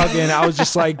she dug in, I was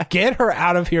just like, get her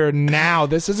out of here now.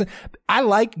 I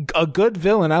like a good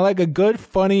villain. I like a good,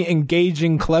 funny,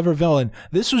 engaging, clever villain.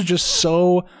 This was just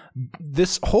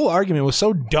this whole argument was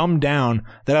so dumbed down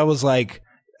that I was like,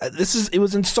 it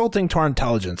was insulting to our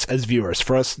intelligence as viewers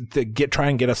for us to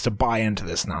try and get us to buy into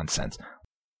this nonsense.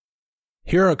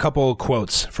 Here are a couple of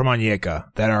quotes from Onyeka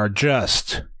that are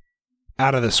just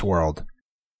out of this world.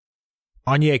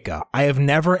 Onyeka, I have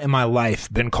never in my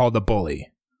life been called a bully.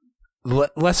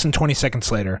 Less than 20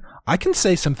 seconds later, I can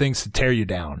say some things to tear you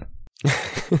down.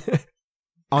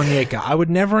 Onyeka, I would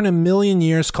never in a million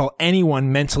years call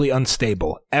anyone mentally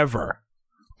unstable, ever.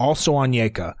 Also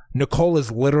Onyeka, Nicole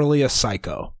is literally a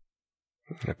psycho.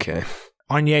 Okay.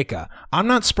 Onyeka, I'm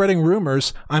not spreading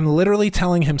rumors. I'm literally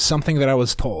telling him something that I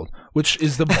was told, which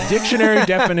is the dictionary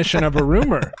definition of a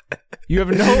rumor. You have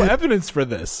no evidence for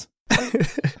this.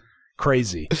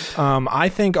 Crazy. I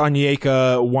think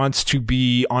Onyeka wants to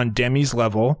be on Demi's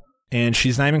level, and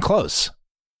she's not even close.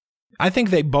 I think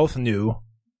they both knew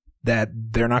that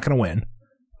they're not going to win.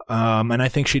 And I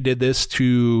think she did this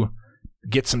to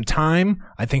get some time.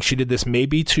 I think she did this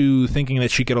maybe to thinking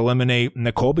that she could eliminate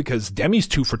Nicole, because Demi's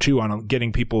 2 for 2 on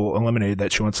getting people eliminated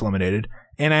that she wants eliminated.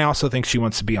 And I also think she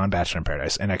wants to be on Bachelor in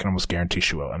Paradise, and I can almost guarantee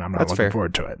she will. And I'm not looking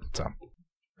forward to it. So,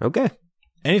 okay.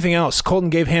 Anything else?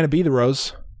 Colton gave Hannah B the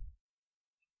rose.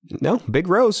 No, big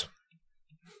rose.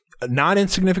 Not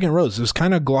insignificant rose. It was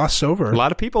kind of glossed over. A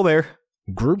lot of people there.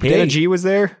 Group Hannah date. G was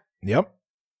there. Yep.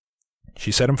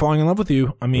 She said, I'm falling in love with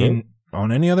you. I mean,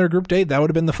 on any other group date, that would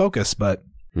have been the focus, but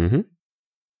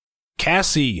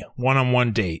Cassie,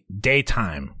 one-on-one date,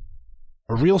 daytime,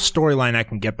 a real storyline I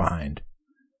can get behind.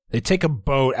 They take a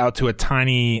boat out to a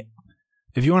tiny,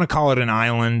 if you want to call it an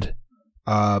island,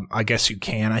 I guess you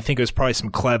can. I think it was probably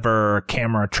some clever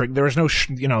camera trick. There was no,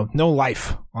 no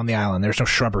life on the island. There's no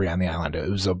shrubbery on the island. It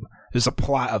was a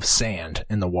plot of sand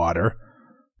in the water.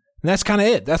 And that's kind of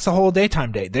it. That's the whole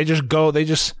daytime date. They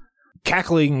just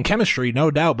cackling chemistry, no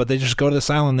doubt, but they just go to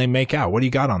this island, they make out. What do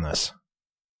you got on this?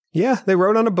 Yeah, they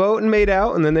rode on a boat and made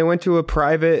out, and then they went to a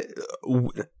private...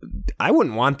 I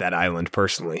wouldn't want that island,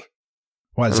 personally.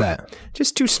 Why is that?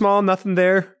 Just too small, nothing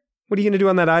there. What are you going to do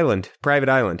on that island? Private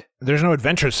island. There's no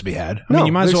adventures to be had. I mean,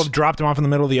 you might as well have dropped him off in the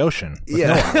middle of the ocean.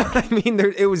 Yeah, no I mean,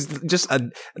 it was just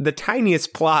the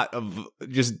tiniest plot of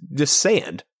just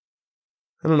sand.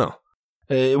 I don't know.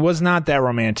 It was not that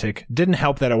romantic. Didn't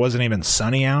help that it wasn't even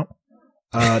sunny out.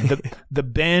 The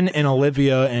Ben and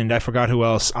Olivia and I forgot who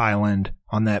else island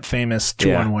on that famous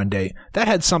 2-on-1 date. That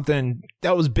had something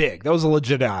that was big. That was a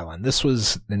legit island. This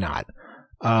was not.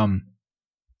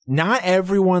 Not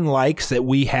everyone likes that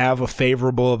we have a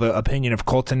favorable opinion of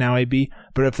Colton now, AB.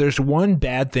 But if there's one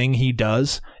bad thing he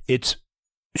does, it's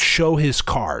show his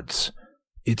cards.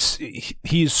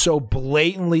 He is so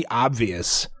blatantly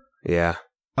obvious. Yeah.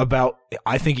 About,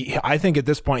 I think at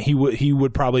this point he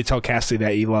would probably tell Cassie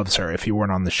that he loves her if he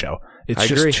weren't on the show. It's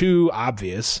just too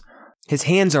obvious. His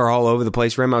hands are all over the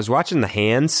place, Rem. I was watching the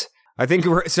hands. I think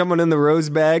someone in the rose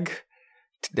bag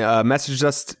messaged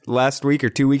us last week or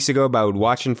 2 weeks ago about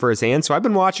watching for his hands. So I've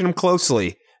been watching them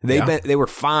closely. They were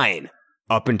fine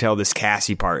up until this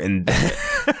Cassie part, and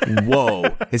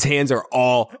whoa, his hands are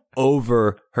all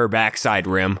over her backside,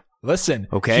 Rem. Listen,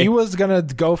 okay. He was going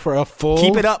to go for a full...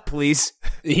 Keep it up, please.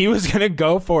 He was going to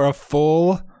go for a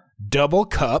full double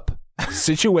cup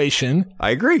situation. I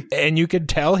agree. And you could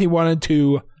tell he wanted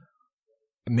to...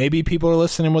 Maybe people are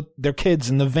listening with their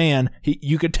kids in the van.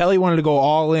 You could tell he wanted to go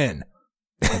all in.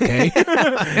 Okay?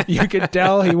 You could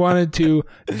tell he wanted to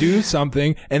do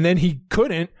something, and then he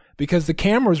couldn't because the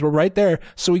cameras were right there.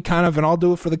 So he kind of, and I'll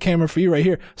do it for the camera for you right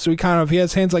here. So he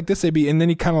has hands like this, AB, and then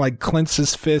he kind of like clenches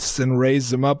his fists and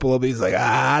raises them up a little bit. He's like,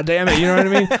 damn it. You know what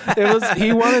I mean?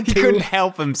 He couldn't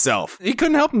help himself. He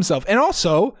couldn't help himself. And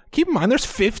also, keep in mind, there's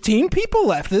 15 people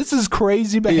left. This is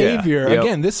crazy behavior. Yeah,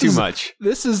 again, this is too much.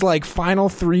 This is like Final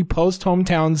 3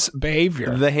 post-hometowns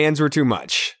behavior. The hands were too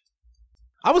much.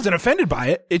 I wasn't offended by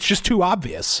it. It's just too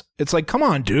obvious. It's like, come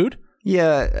on, dude.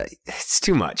 Yeah, it's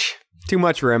too much. Too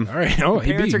much, Rim. All right, no,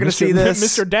 parents are going to see this.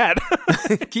 Mr. Dad.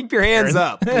 Keep your hands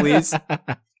up, please. All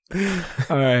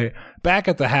right, back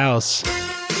at the house.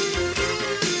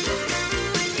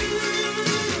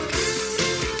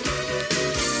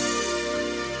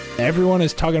 Everyone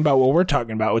is talking about what we're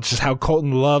talking about, which is how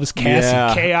Colton loves Cassie.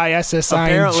 Yeah. Kissing.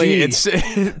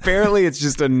 Apparently, it's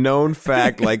just a known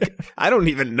fact. Like, I don't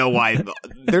even know why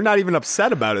they're not even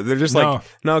upset about it. They're just like,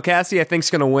 no, Cassie, I think's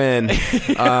gonna win.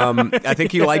 I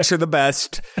think he likes her the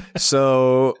best.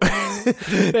 So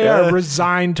they are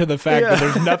resigned to the fact that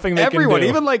there's nothing they Everyone, can do.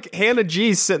 even like Hannah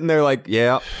G's sitting there, like,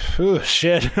 yeah, ooh,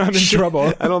 shit, I'm in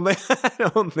trouble. I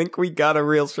don't think we got a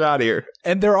real shot here.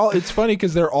 And it's funny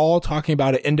because they're all talking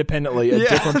about it independently at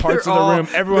different parts of the room.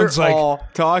 Everyone's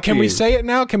like, can we say it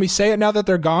now? Can we say it now that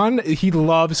they're gone? He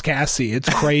loves Cassie. It's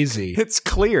crazy. It's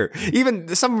clear.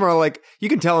 Even some of them are like, you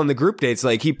can tell in the group dates,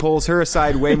 like he pulls her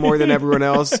aside way more than everyone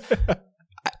else.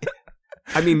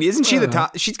 I mean, isn't she the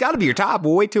top? She's got to be your top.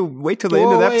 We'll wait till the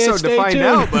end of the episode to find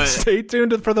out. But stay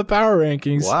tuned for the power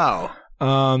rankings. Wow.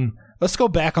 Let's go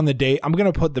back on the date. I'm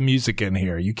going to put the music in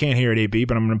here. You can't hear it, AB,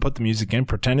 but I'm going to put the music in.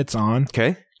 Pretend it's on.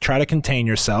 Okay. Try to contain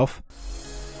yourself.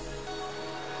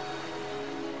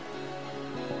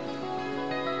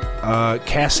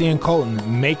 Cassie and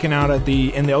Colton making out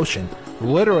in the ocean.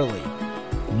 Literally,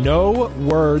 no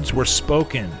words were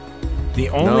spoken The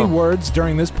only words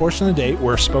during this portion of the date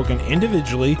were spoken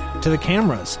individually to the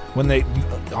cameras when they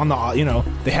on the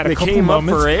they had a couple came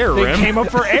moments. Up for air, they came up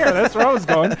for air. That's where I was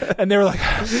going, and they were like,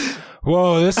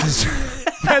 "Whoa, this is."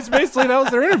 That was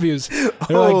their interviews. They're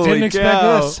like, didn't expect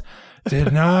this.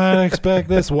 Did not expect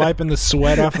this. Wiping the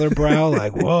sweat off their brow,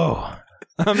 like, whoa.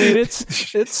 I mean, it's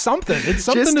something. It's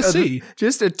something to see.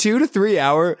 Just a 2 to 3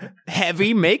 hour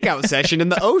heavy makeout session in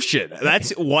the ocean. That's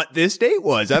what this date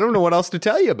was. I don't know what else to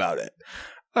tell you about it.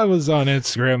 I was on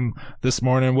Instagram this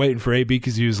morning waiting for AB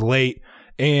because he was late,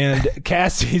 and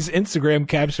Cassie's Instagram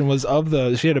caption was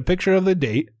she had a picture of the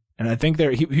date, and I think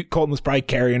Colton was probably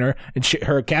carrying her, and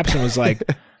her caption was like,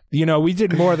 we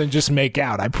did more than just make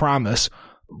out, I promise.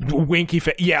 Winky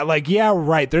face. Yeah,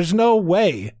 right. There's no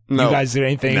way you guys did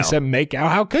anything except make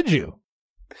out. How could you?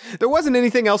 There wasn't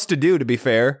anything else to do, to be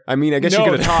fair. I mean, I guess you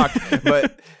could have talked,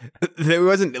 but there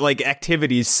wasn't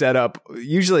activities set up.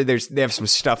 Usually they have some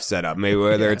stuff set up, maybe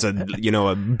whether it's a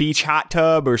beach hot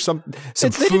tub or some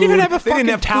food. They didn't even have a fucking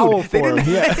towel for them.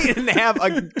 They didn't have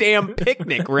a damn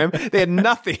picnic rim. They had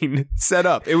nothing set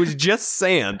up. It was just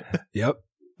sand. Yep.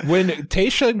 When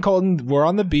Tayshia and Colton were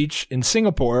on the beach in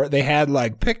Singapore, they had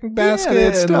picnic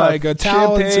baskets and a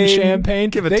towel and some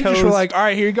champagne. They just were like, all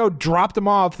right, here you go. Dropped them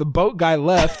off. The boat guy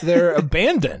left. They're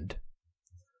abandoned.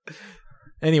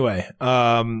 Anyway,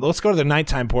 let's go to the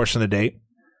nighttime portion of the date.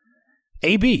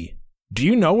 AB, do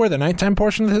you know where the nighttime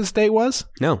portion of this date was?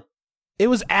 No. It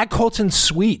was at Colton's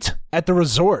suite at the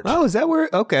resort. Oh, is that where?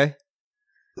 Okay.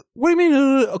 What do you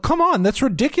mean? Come on, that's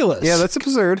ridiculous. Yeah, that's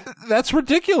absurd. That's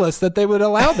ridiculous that they would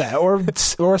allow that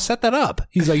or set that up.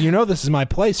 He's like, this is my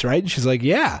place, right? And she's like,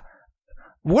 yeah.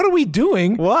 What are we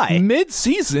doing? Why?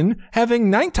 Mid-season, having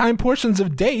nighttime portions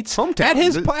of dates at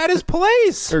his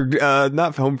place. Or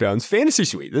not hometowns, fantasy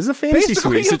suite. This is a fantasy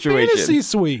suite situation. Fantasy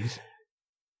suite.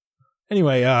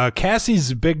 Anyway,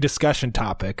 Cassie's big discussion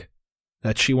topic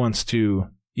that she wants to,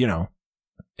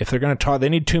 if they're going to talk, they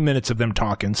need 2 minutes of them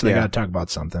talking, so they got to talk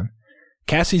about something.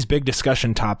 Cassie's big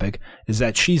discussion topic is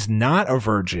that she's not a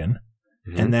virgin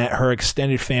and that her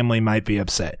extended family might be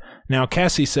upset. Now,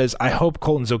 Cassie says, I hope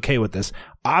Colton's okay with this.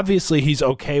 Obviously, he's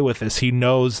okay with this. He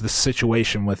knows the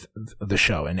situation with the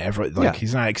show and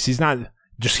he's not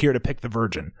just here to pick the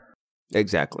virgin.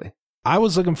 Exactly. I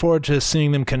was looking forward to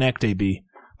seeing them connect, AB,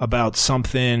 about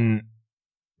something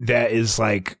that is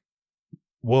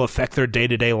will affect their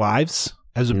day-to-day lives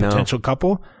as a potential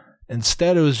couple.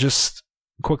 Instead, it was just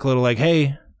a quick little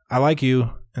hey, I like you.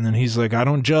 And then he's like, I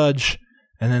don't judge.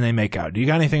 And then they make out. Do you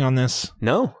got anything on this?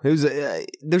 No. It was.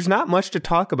 There's not much to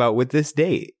talk about with this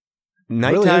date.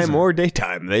 Nighttime or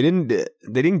daytime. They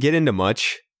didn't get into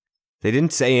much. They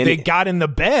didn't say anything. They got in the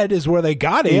bed is where they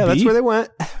got AB. Yeah, that's where they went.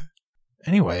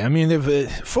 Anyway, I mean,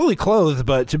 they've fully clothed,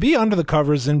 but to be under the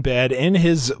covers in bed in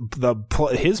his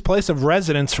place of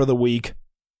residence for the week.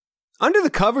 Under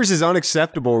the covers is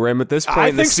ununacceptable, Rim, at this point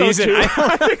in the season.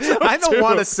 I don't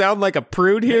want to sound like a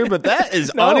prude here, but that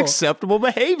is unacceptable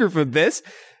behavior for this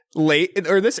late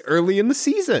or this early in the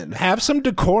season. Have some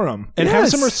decorum and have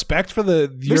some respect for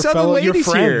your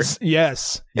friends. Here.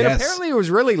 Yes. And apparently it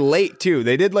was really late too.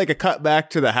 They did a cut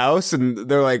back to the house and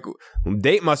they're like,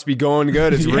 date must be going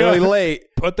good. It's really late.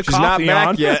 Put the She's coffee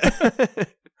not back on.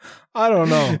 yet. I don't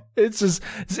know. It's just,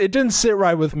 it didn't sit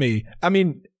right with me. I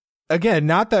mean, again,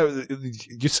 not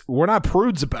that we're not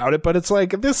prudes about it, but it's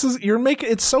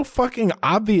it's so fucking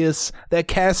obvious that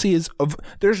Cassie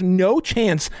there's no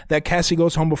chance that Cassie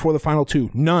goes home before the final two.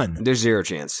 None. There's zero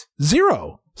chance.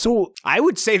 Zero. So I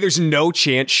would say there's no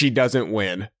chance she doesn't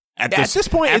win. At this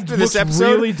point, after this episode,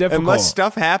 really difficult. Unless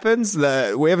stuff happens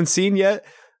that we haven't seen yet.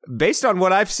 Based on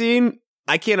what I've seen,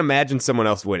 I can't imagine someone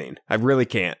else winning. I really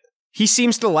can't. He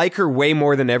seems to like her way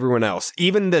more than everyone else.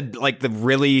 Even the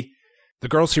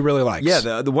girls he really likes.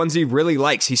 Yeah, the ones he really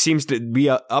likes. He seems to be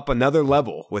up another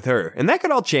level with her. And that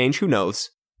could all change. Who knows?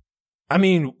 I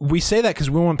mean, we say that because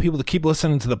we want people to keep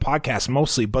listening to the podcast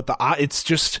mostly, but it's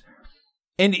just...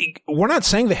 And we're not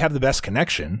saying they have the best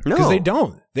connection. Because they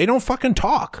don't. They don't fucking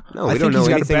talk. No, I think he's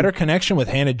got a better connection with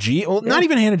Hannah G. Well, not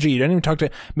even Hannah G. He didn't even talk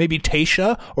to maybe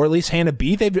Tayshia or at least Hannah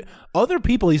B. Other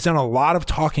people he's done a lot of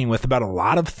talking with about a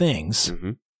lot of things.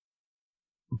 Mm-hmm.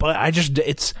 But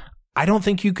I don't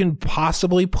think you can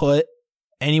possibly put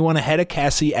anyone ahead of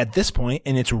Cassie at this point,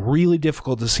 and it's really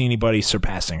difficult to see anybody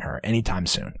surpassing her anytime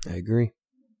soon. I agree.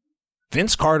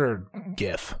 Vince Carter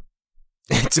gif.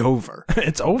 It's over.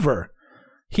 It's over.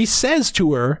 He says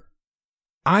to her,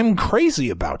 I'm crazy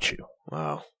about you.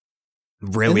 Wow.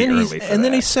 Really early for that. And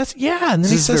then he says, and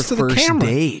then he says to the camera.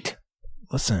 Date.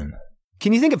 Listen.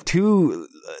 Can you think of two,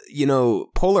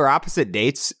 polar opposite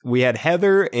dates? We had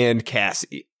Heather and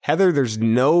Cassie. Heather, there's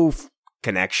no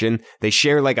connection. They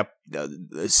share like a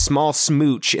small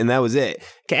smooch, and that was it.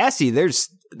 Cassie, they're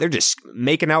just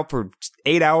making out for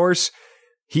 8 hours.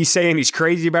 He's saying he's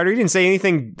crazy about her. He didn't say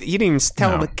anything. He didn't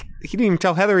even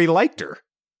tell Heather he liked her.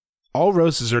 All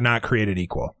roses are not created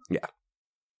equal. Yeah.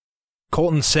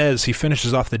 Colton says he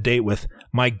finishes off the date with,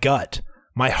 my gut,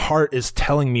 my heart is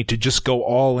telling me to just go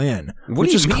all in.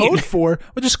 Which is code for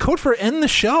end the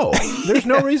show. There's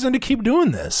no reason to keep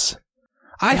doing this.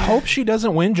 I hope she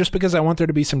doesn't win just because I want there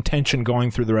to be some tension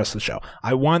going through the rest of the show.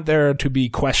 I want there to be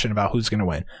question about who's going to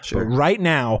win. Sure. But right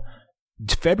now,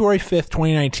 February 5th,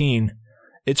 2019,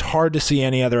 it's hard to see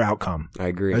any other outcome. I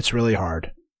agree. It's really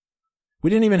hard. We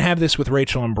didn't even have this with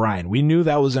Rachel and Brian. We knew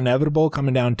that was inevitable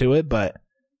coming down to it, but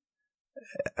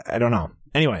I don't know.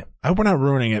 Anyway, I hope we're not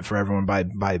ruining it for everyone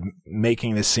by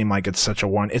making this seem like it's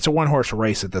a one-horse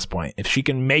race at this point. If she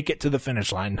can make it to the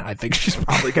finish line, I think she's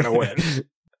probably going to win.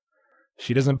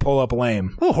 She doesn't pull up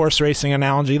lame. A little horse racing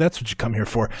analogy. That's what you come here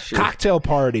for. Sure. Cocktail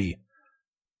party.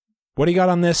 What do you got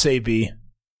on this, AB?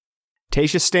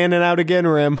 Tayshia's standing out again,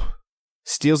 Rim.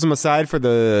 Steals him aside for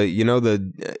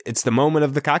it's the moment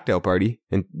of the cocktail party.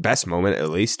 And best moment,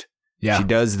 at least. Yeah. She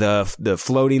does the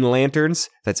floating lanterns.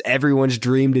 That's everyone's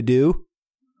dream to do.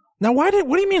 Now, what do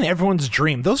you mean everyone's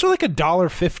dream? Those are like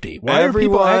 $1.50. Why are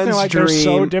people acting like they're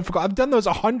so difficult? I've done those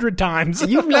 100 times.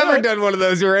 You've never done one of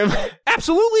those, Rim.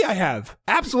 Absolutely, I have.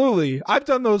 Absolutely. I've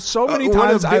done those so many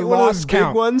times, I lost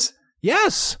count. Big ones?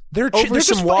 Yes. They're water? It's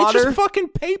just fucking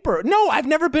paper. No, I've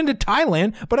never been to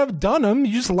Thailand, but I've done them.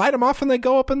 You just light them off and they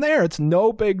go up in there. It's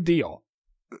no big deal.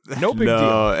 No big deal.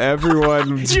 No,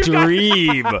 everyone's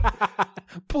dream.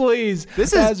 Please.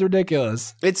 That's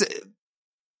ridiculous.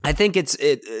 I think it's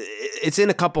in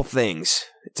a couple things.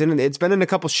 It's been in a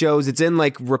couple shows. It's in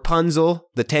like Rapunzel,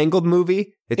 the Tangled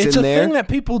movie. It's in there. It's a thing that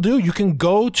people do. You can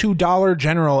go to Dollar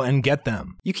General and get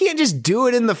them. You can't just do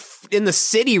it in the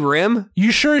city, Rim.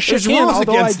 You sure as shit can.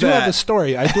 Although I do have a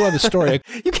story.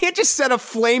 You can't just set a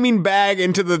flaming bag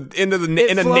into a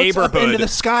neighborhood. Up into the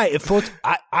sky. It floats.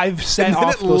 I've set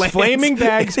off those flaming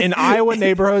bags in Iowa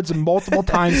neighborhoods multiple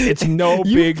times. It's no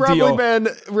big deal. You've probably been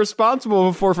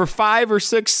responsible for 5 or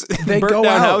 6 burnt down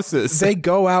houses. They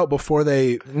go out before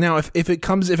they. Now, if it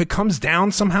comes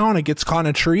down somehow and it gets caught in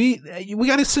a tree, we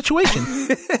got a situation.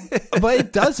 But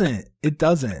it doesn't. It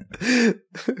doesn't.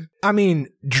 I mean,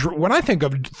 when I think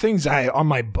of things on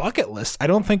my bucket list, I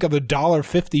don't think of the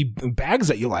 $1.50 bags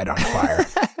that you light on fire.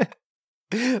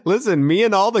 Listen, me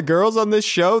and all the girls on this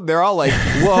show, they're all like,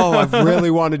 whoa, I've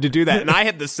really wanted to do that. And I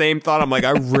had the same thought. I'm like,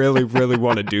 I really, really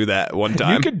want to do that one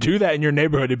time. You could do that in your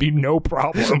neighborhood. It'd be no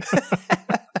problem.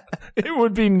 It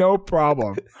would be no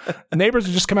problem. Neighbors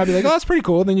would just come out and be like, oh, that's pretty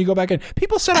cool. Then you go back in.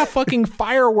 People set off fucking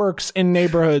fireworks in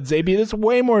neighborhoods, AB. That's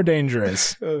way more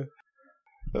dangerous.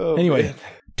 Anyway, man.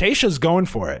 Tayshia's going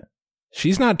for it.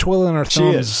 She's not twiddling her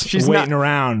thumbs. She's waiting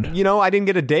around. I didn't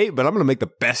get a date, but I'm going to make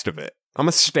the best of it. I'm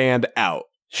going to stand out.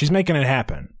 She's making it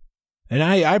happen. And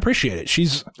I appreciate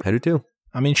it. I do too.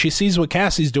 I mean, she sees what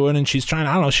Cassie's doing and she's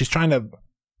trying to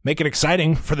make it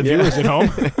exciting for the viewers at home.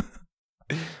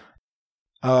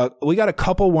 We got a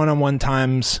couple one-on-one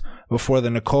times before the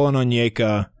Nicole and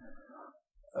Onyeka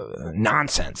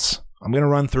nonsense. I'm going to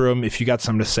run through them. If you got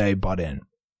something to say, butt in.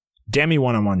 Demi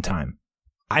one-on-one time.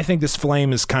 I think this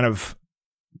flame is kind of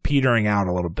petering out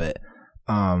a little bit.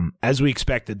 As we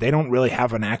expected, they don't really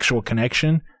have an actual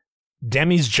connection.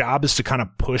 Demi's job is to kind of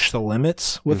push the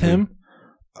limits with him,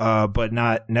 but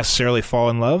not necessarily fall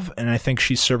in love. And I think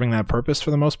she's serving that purpose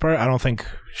for the most part. I don't think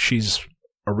she's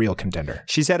a real contender.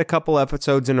 She's had a couple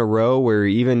episodes in a row where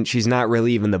she's not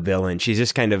really even the villain. She's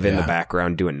just kind of in the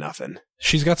background doing nothing.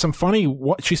 She's got some funny.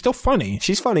 She's still funny.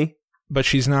 She's funny, but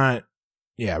she's not.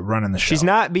 Yeah, running the show. She's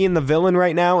not being the villain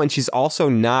right now, and she's also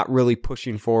not really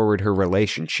pushing forward her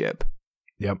relationship.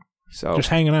 Yep. So just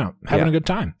hanging out, having a good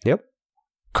time. Yep.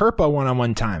 Kirpa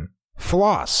one-on-one time.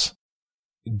 Floss.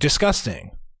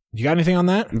 Disgusting. You got anything on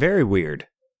that? Very weird.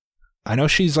 I know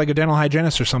she's like a dental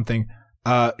hygienist or something.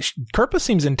 Kirpa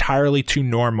seems entirely too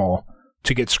normal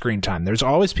to get screen time. There's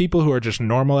always people who are just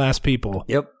normal-ass people.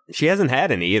 Yep. She hasn't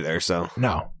had any either, so.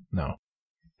 No.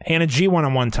 Hannah G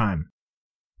one-on-one time.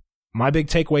 My big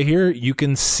takeaway here, you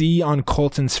can see on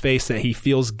Colton's face that he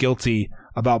feels guilty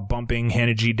about bumping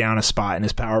Hannah G down a spot in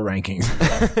his power rankings.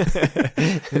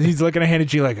 And he's looking at Hannah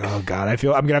G like, oh, God, I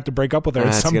feel I'm going to have to break up with her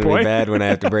at some point. It's going to be bad when I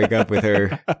have to break up with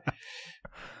her.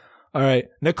 All right.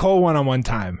 Nicole one-on-one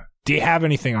time. Do you have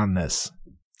anything on this?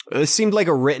 This seemed like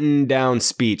a written down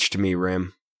speech to me,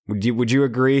 Rim. Would you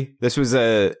agree? This was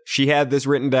she had this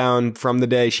written down from the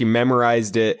day. She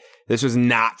memorized it. This was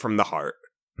not from the heart.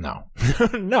 No.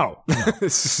 No.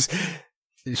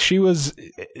 She was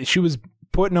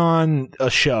putting on a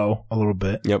show a little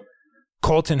bit. Yep.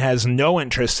 Colton has no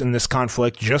interest in this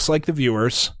conflict, just like the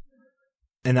viewers.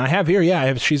 And I have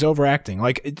here, she's overacting.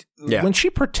 Like, when she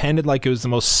pretended like it was the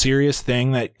most serious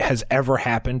thing that has ever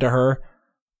happened to her,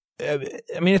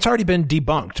 I mean, it's already been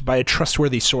debunked by a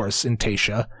trustworthy source in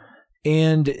Tayshia.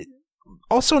 And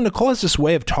also, Nicole has this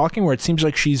way of talking where it seems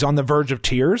like she's on the verge of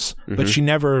tears, but she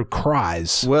never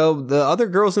cries. Well, the other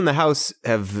girls in the house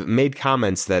have made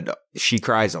comments that she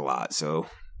cries a lot, so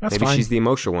That's maybe fine. She's the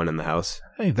emotional one in the house.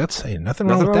 Hey, nothing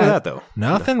wrong with that, though.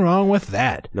 Nothing wrong with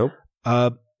that. Nope.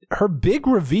 Her big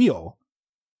reveal,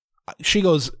 she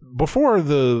goes, before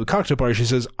the cocktail party, she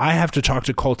says, I have to talk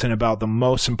to Colton about the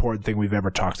most important thing we've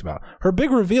ever talked about. Her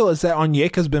big reveal is that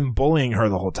Onyeka's been bullying her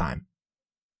the whole time.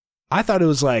 I thought it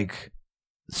was like,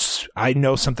 I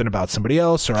know something about somebody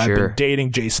else, or I've been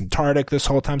dating Jason Tardik this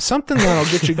whole time. Something that'll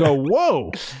get you go,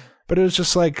 whoa. But it was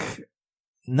just like,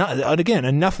 again,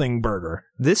 a nothing burger.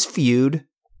 This feud,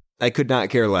 I could not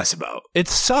care less about. It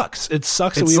sucks. It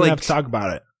sucks that we even have to talk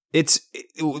about it.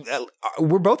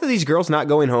 Were both of these girls not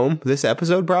going home this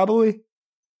episode? Probably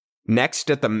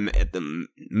next at the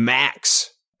max.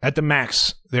 At the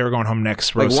max, they were going home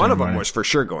next. Like one of them was for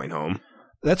sure going home.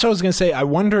 That's what I was gonna say. I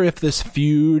wonder if this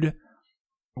feud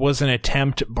was an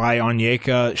attempt by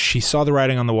Onyeka. She saw the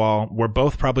writing on the wall. We're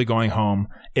both probably going home.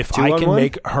 If I can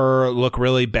make her look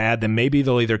really bad, then maybe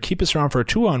they'll either keep us around for a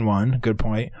 2-on-1. Good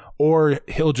point. Or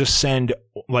he'll just send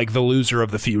like the loser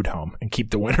of the feud home and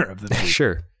keep the winner of the feud.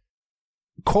 Sure.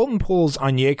 Colton pulls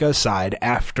Onyeka aside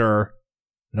after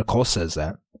Nicole says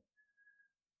that.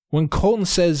 When Colton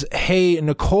says, hey,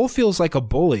 Nicole feels like a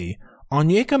bully,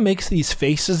 Onyeka makes these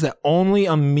faces that only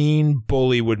a mean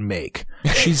bully would make.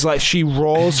 She's like, she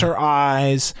rolls her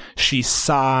eyes, she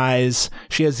sighs,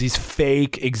 she has these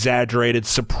fake, exaggerated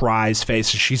surprise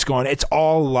faces. She's going, it's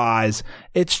all lies.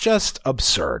 It's just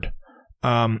absurd.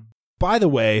 By the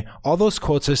way, all those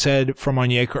quotes I said from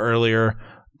Onyeka earlier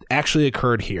actually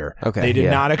occurred here. Okay, they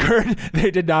did not occur.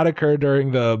 They did not occur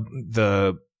during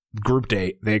the group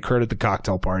date. They occurred at the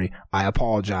cocktail party. I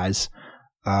apologize.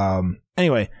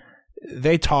 Anyway,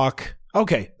 they talk.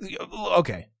 Okay.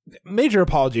 Major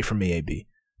apology from me, AB.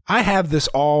 I had this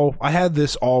all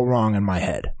wrong in my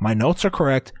head. My notes are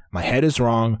correct. My head is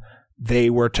wrong.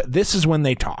 This is when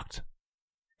they talked.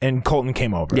 And Colton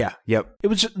came over. Yeah, yep. It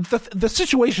was just, the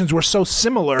situations were so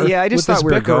similar. Yeah, I just thought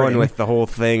we were going with the whole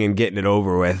thing and getting it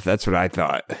over with. That's what I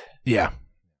thought. Yeah.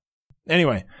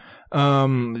 Anyway,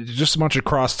 just a bunch of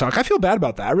crosstalk. I feel bad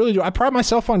about that. I really do. I pride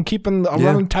myself on keeping a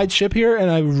running tight ship here, and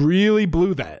I really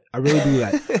blew that.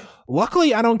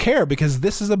 Luckily, I don't care because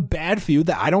this is a bad feud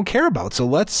that I don't care about. So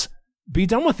let's be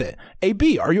done with it.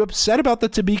 AB, are you upset about the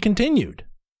to be continued?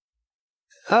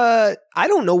 I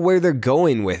don't know where they're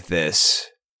going with this.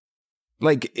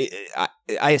 Like,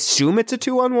 I assume it's a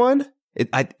 2-on-1.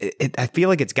 I feel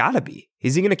like it's got to be.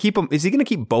 Is he going to keep them? Is he going to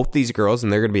keep both these girls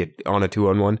and they're going to be on a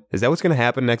 2-on-1? Is that what's going to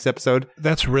happen next episode?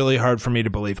 That's really hard for me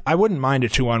to believe. I wouldn't mind a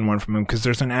 2-on-1 from him because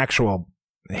there's an actual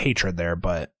hatred there,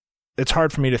 but it's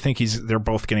hard for me to think they're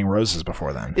both getting roses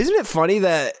before then. Isn't it funny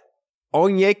that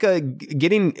Onyeka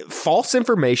getting false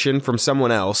information from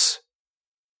someone else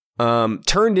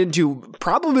turned into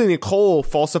probably Nicole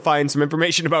falsifying some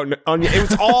information about Onyeka? It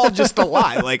was all just a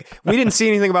lie. Like, we didn't see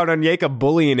anything about Onyeka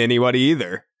bullying anybody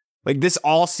either. Like, this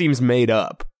all seems made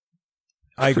up.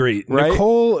 I agree. Right?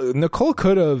 Nicole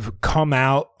could have come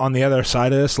out on the other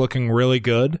side of this looking really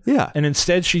good. Yeah. And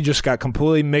instead she just got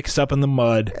completely mixed up in the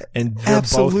mud and they're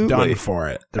both done for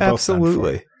it.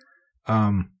 Absolutely.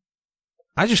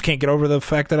 I just can't get over the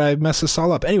fact that I messed this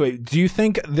all up. Anyway, do you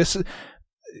think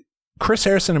Chris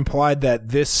Harrison implied that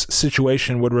this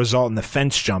situation would result in the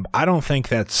fence jump. I don't think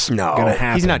that's going to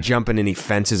happen. He's not jumping any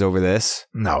fences over this.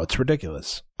 No, it's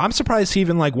ridiculous. I'm surprised he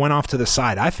even went off to the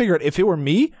side. I figured if it were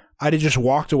me, I'd have just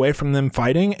walked away from them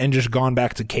fighting and just gone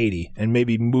back to Katie and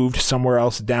maybe moved somewhere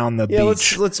else down the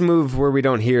beach. Let's move where we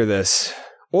don't hear this.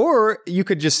 Or you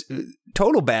could just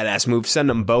total badass move, send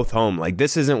them both home. Like,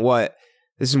 this isn't what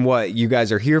you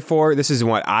guys are here for. This isn't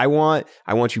what I want.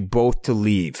 I want you both to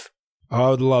leave. I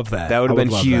would love that. That would have been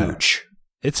huge.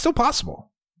 It's still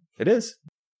possible. It is.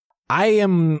 I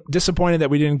am disappointed that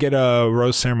we didn't get a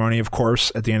rose ceremony, of course,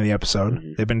 at the end of the episode.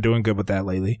 Mm-hmm. They've been doing good with that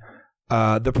lately.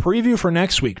 The preview for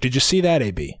next week, did you see that,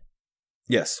 AB?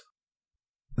 Yes.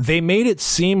 They made it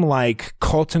seem like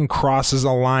Colton crosses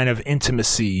a line of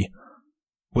intimacy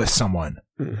with someone.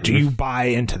 Mm-hmm. Do you buy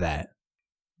into that?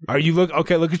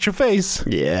 Look at your face.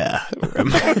 Yeah. Okay.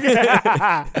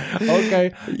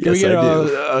 Can we get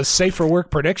a safer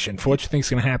work prediction for what you think is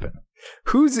going to happen?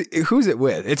 Who's it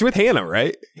with? It's with Hannah,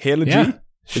 right? Hannah yeah. G?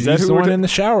 She's the one in the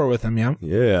shower with him, yeah.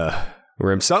 Yeah.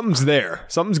 Rim, something's there.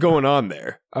 Something's going on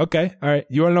there. Okay. All right.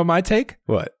 You want to know my take?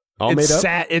 What? All made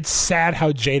up? It's sad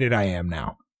how jaded I am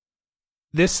now.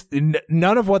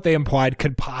 None of what they implied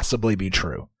could possibly be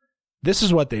true. This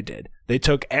is what they did. They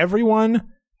took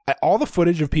all the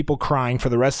footage of people crying for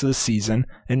the rest of the season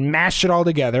and mashed it all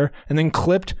together and then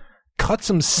cut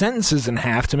some sentences in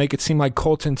half to make it seem like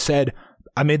Colton said,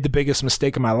 I made the biggest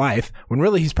mistake of my life, when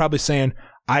really he's probably saying,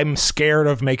 I'm scared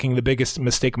of making the biggest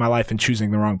mistake of my life and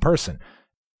choosing the wrong person.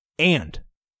 And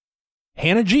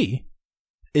Hannah G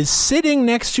is sitting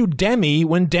next to Demi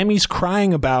when Demi's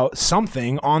crying about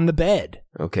something on the bed.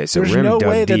 Okay, so there's Rim no dug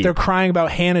way deep. that they're crying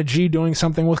about Hannah G doing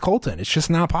something with Colton. It's just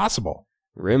not possible.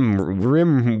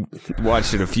 Rim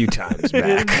watched it a few times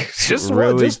back. Just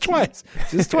twice.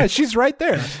 She's right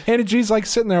there. Hannah G's like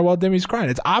sitting there while Demi's crying.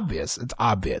 It's obvious.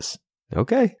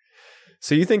 Okay.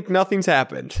 So you think nothing's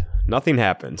happened? Nothing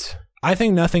happens. I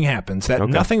think nothing happens.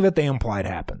 Nothing that they implied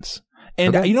happens.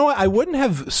 And you know what? I wouldn't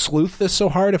have sleuthed this so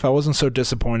hard if I wasn't so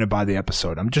disappointed by the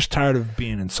episode. I'm just tired of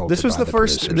being insulted. This was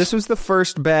the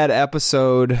first bad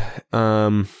episode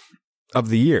of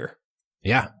the year.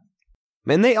 Yeah.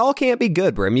 And they all can't be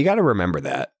good, Brim. You got to remember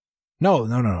that. No.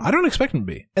 I don't expect them to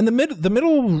be. And the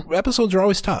middle episodes are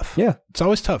always tough. Yeah. It's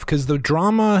always tough because the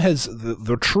drama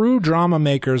the true drama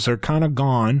makers are kind of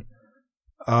gone.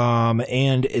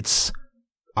 And it's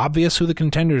obvious who the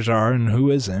contenders are and who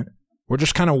isn't. We're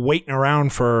just kind of waiting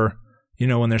around for,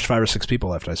 when there's 5 or 6 people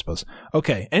left, I suppose.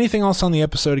 Okay. Anything else on the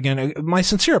episode again? My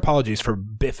sincere apologies for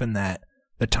biffing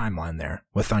the timeline there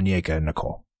with Onyeka and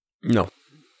Nicole. No.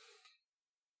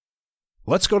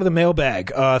 Let's go to the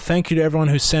mailbag. Thank you to everyone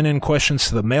who sent in questions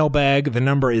to the mailbag. The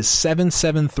number is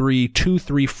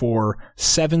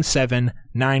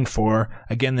 773-234-7794.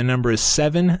 Again, the number is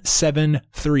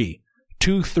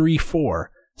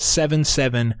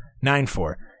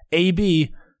 773-234-7794.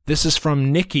 AB, this is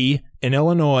from Nikki in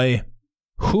Illinois.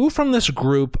 Who from this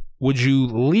group would you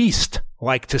least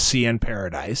like to see in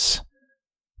Paradise?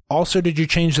 Also, did you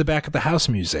change the back of the house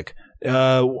music?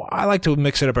 I like to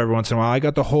mix it up every once in a while. I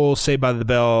got the whole Saved by the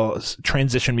Bell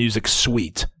transition music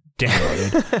suite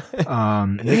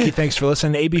downloaded. Nikki, thanks for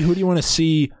listening. AB, who do you want to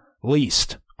see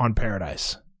least on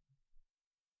Paradise?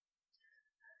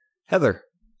 Heather.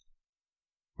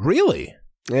 Really?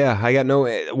 Yeah, I got no...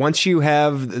 Once you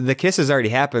have... The kiss has already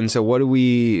happened, so what do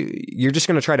we... You're just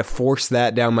going to try to force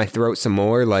that down my throat some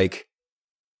more? Like,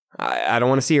 I don't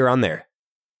want to see her on there.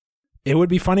 It would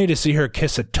be funny to see her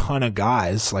kiss a ton of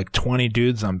guys, like 20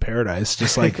 dudes on Paradise,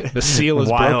 just like the seal is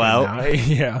broken now.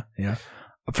 Yeah.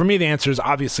 For me, the answer is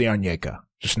obviously Onyeka.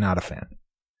 Just not a fan.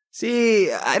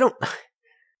 See, I don't...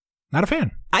 Not a fan.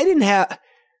 I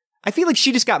feel like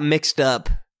she just got mixed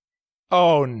up.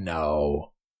 Oh,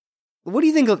 no. What do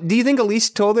you think? Do you think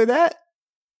Elise told her that?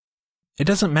 It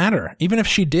doesn't matter. Even if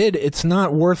she did, it's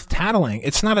not worth tattling.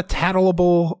 It's not a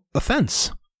tattleable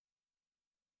offense.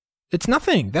 It's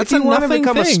nothing. That's if you a want nothing to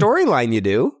become thing. A storyline, you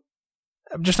do.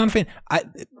 I'm just not a fan.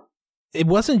 It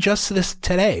wasn't just this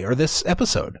today or this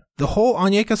episode. The whole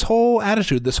Onyeka's whole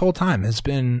attitude this whole time has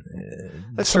been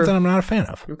something true. I'm not a fan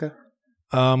of. Okay.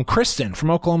 Kristen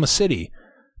from Oklahoma City.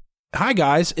 Hi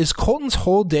guys, is Colton's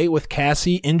whole date with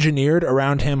Cassie engineered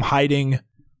around him hiding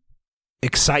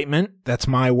excitement? That's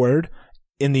my word.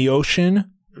 In the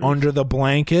ocean, under the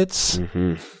blankets.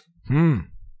 Mm-hmm.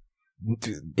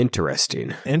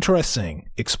 Interesting.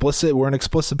 Explicit. We're an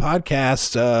explicit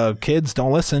podcast. Kids,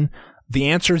 don't listen. The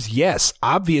answer is yes.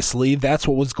 Obviously, that's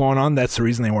what was going on. That's the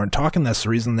reason they weren't talking. That's the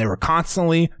reason they were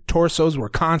torsos were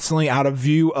constantly out of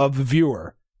view of the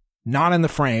viewer. Not in the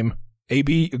frame.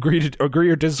 AB, agree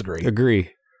or disagree?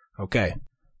 Agree. Okay.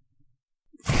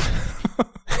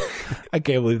 I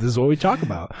can't believe this is what we talk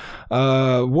about.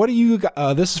 What do you...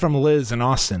 this is from Liz in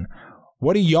Austin.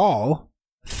 What do y'all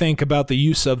think about the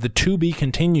use of the to be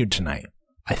continued tonight?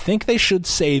 I think they should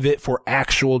save it for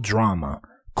actual drama.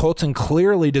 Colton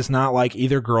clearly does not like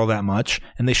either girl that much,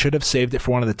 and they should have saved it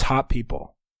for one of the top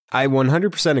people. I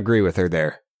 100% agree with her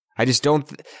there. I just don't...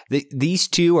 these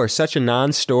two are such a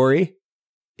non-story.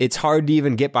 It's hard to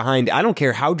even get behind. I don't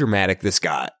care how dramatic this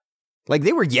got. Like,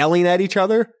 they were yelling at each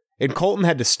other, and Colton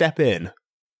had to step in.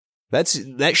 That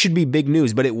should be big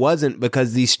news, but it wasn't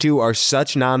because these two are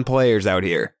such non-players out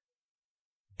here.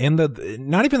 And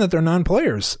not even that they're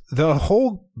non-players. The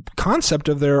whole concept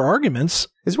of their arguments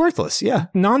is worthless, yeah.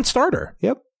 Non-starter.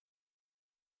 Yep.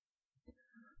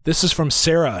 This is from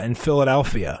Sarah in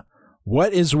Philadelphia.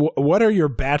 What are your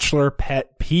Bachelor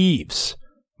pet peeves?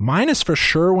 Mine is for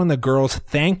sure when the girls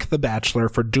thank the Bachelor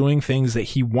for doing things that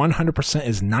he 100%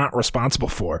 is not responsible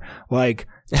for. Like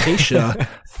Tasha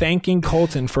thanking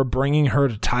Colton for bringing her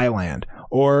to Thailand.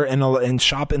 Or in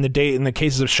the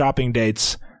cases of shopping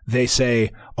dates, they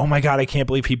say, "Oh my God, I can't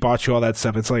believe he bought you all that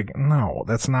stuff." It's like, no,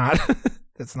 that's not.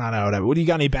 That's not how it. What do you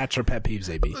got? Any Bachelor pet peeves,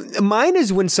 AB? Mine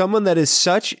is when someone that is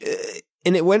such,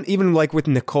 and it went even like with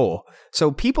Nicole. So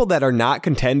people that are not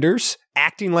contenders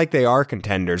acting like they are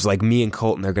contenders, like me and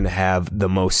Colton are going to have the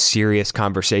most serious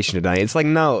conversation tonight. It's like,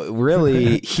 no,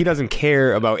 really, he doesn't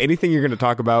care about anything you're going to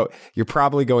talk about. You're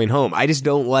probably going home. I just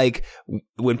don't like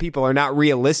when people are not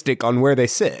realistic on where they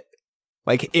sit.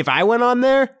 Like if I went on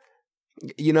there,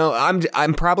 you know,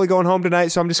 I'm probably going home tonight,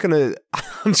 so I'm just gonna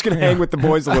hang with the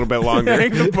boys a little bit longer.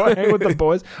 hang with the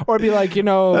boys, or be like, you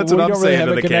know, that's what I'm really saying have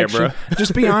to a the connection. camera.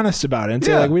 Just be honest about it and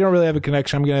say, like, we don't really have a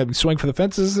connection. I'm gonna swing for the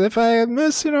fences if I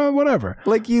miss, you know, whatever.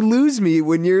 Like you lose me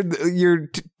when you're the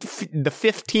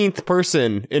 15th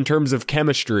person in terms of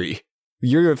chemistry.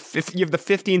 You have the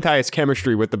 15th highest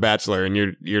chemistry with the Bachelor, and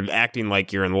you're acting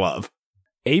like you're in love.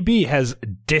 AB has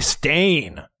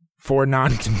disdain for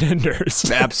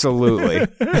non-contenders. Absolutely.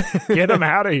 Get them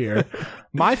out of here.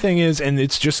 My thing is, and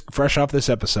it's just fresh off this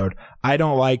episode, I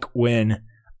don't like when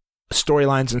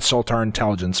storylines insult our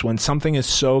intelligence, when something is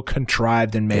so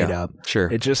contrived and made up. Sure.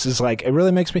 It just is like, it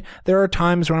really makes me, there are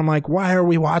times when I'm like, why are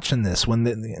we watching this? When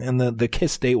the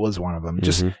kiss date was one of them.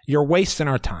 Just, you're wasting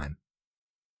our time.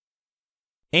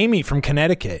 Amy from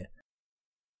Connecticut.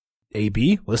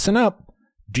 AB, listen up.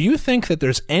 Do you think that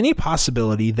there's any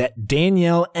possibility that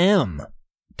Danielle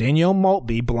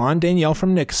Maltby, blonde Danielle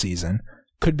from Nick's season,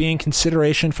 could be in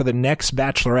consideration for the next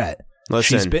Bachelorette?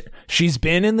 Listen. She's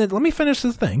been in the, let me finish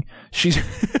the thing.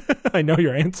 I know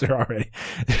your answer already.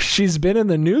 She's been in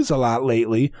the news a lot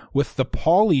lately with the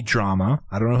Pauly drama.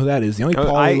 I don't know who that is. The only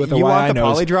Pauly with a Y I know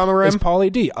Pauly drama, is Pauly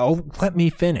D. Oh, let me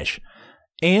finish.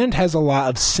 And has a lot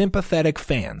of sympathetic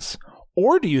fans.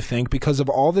 Or do you think because of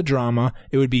all the drama,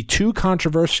 it would be too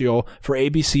controversial for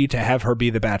ABC to have her be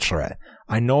the Bachelorette?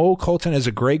 I know Colton has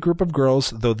a great group of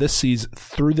girls through this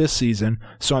season,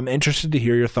 so I'm interested to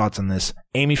hear your thoughts on this.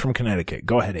 Amy from Connecticut.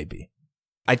 Go ahead, AB.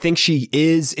 I think she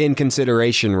is in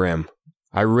consideration, Rim.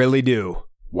 I really do.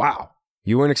 Wow.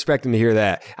 You weren't expecting to hear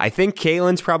that. I think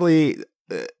Kaylin's probably...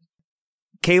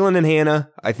 Kaylin and Hannah,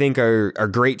 I think, are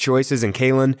great choices. And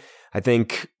Kaylin, I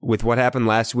think, with what happened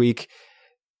last week...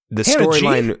 The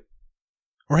storyline,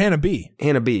 or Hannah B?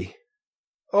 Hannah B.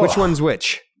 Oh. Which one's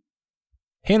which?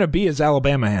 Hannah B is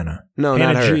Alabama Hannah. No,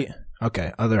 Hannah not her. G.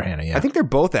 Okay, other Hannah. Yeah, I think they're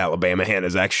both Alabama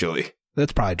Hannahs. Actually,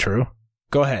 that's probably true.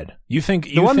 Go ahead.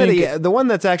 The one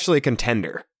that's actually a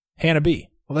contender, Hannah B.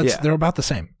 Well, they're about the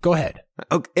same. Go ahead.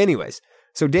 Okay, anyways,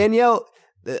 so Danielle.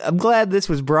 I'm glad this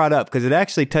was brought up because it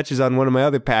actually touches on one of my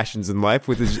other passions in life,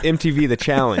 which is MTV The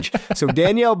Challenge. So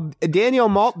Danielle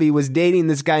Maltby was dating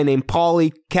this guy named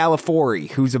Pauly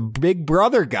Calafori, who's a Big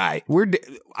Brother guy.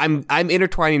 I'm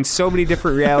intertwining so many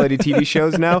different reality TV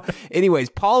shows now.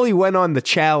 Anyways, Pauly went on The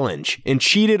Challenge and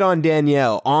cheated on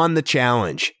Danielle on The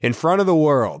Challenge in front of the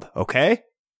world. Okay?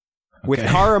 With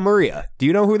Cara Maria. Do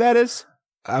you know who that is?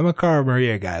 I'm a Cara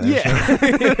Maria guy. Yeah.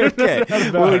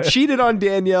 Okay. Well, he cheated on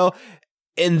Danielle.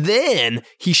 And then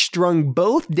he strung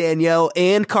both Danielle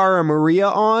and Cara Maria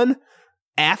on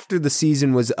after the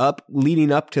season was up,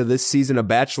 leading up to this season of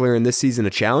Bachelor and this season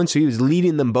of Challenge. So he was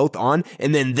leading them both on.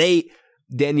 And then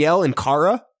Danielle and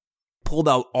Cara pulled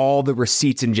out all the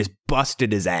receipts and just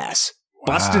busted his ass.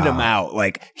 Wow. Busted him out.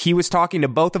 Like he was talking to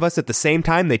both of us at the same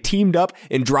time. They teamed up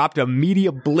and dropped a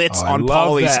media blitz on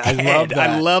Pauly's head.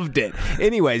 I loved it.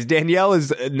 Anyways, Danielle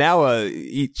is now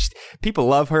people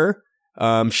love her.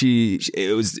 He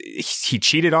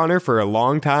cheated on her for a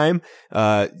long time.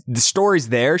 The story's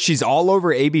there. She's all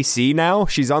over ABC now.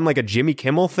 She's on like a Jimmy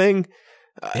Kimmel thing.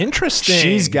 Interesting.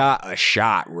 She's got a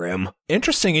shot, Rim.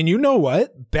 Interesting. And you know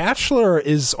what? Bachelor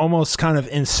is almost kind of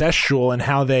incestual in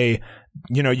how they,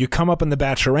 you know, you come up in the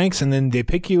Bachelor ranks and then they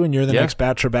pick you and you're the next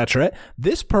Bachelor, Bachelorette.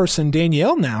 This person,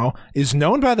 Danielle, now is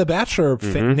known by the Bachelor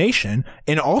Nation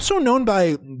and also known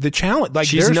by the Challenge. Like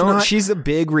she's a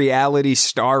big reality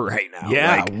star right now.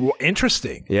 Yeah.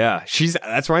 Interesting. Yeah.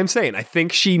 That's what I'm saying. I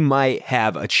think she might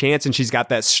have a chance, and she's got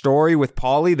that story with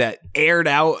Pauly that aired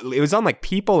out. It was on like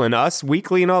People and Us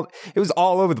Weekly and all. It was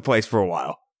all over the place for a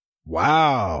while.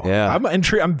 Wow. Yeah. I'm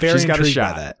very intrigued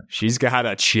by that. She's got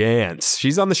a chance.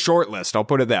 She's on the short list. I'll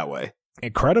put it that way.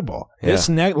 Incredible. Yeah. This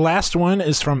last one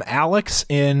is from Alex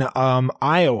in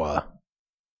Iowa.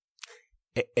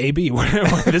 AB,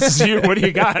 this is you. What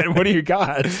do you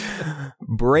got?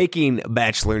 Breaking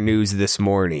Bachelor news this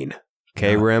morning.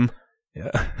 Okay, Rim?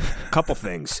 Yeah. Couple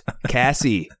things.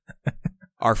 Cassie,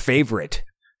 our favorite,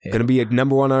 going to be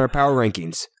number one on our power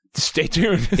rankings. Stay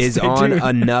tuned. Is on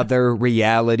another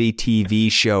reality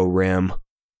TV show, Rim.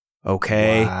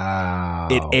 Okay. Wow.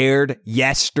 It aired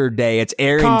yesterday. It's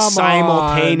airing Come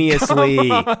simultaneously.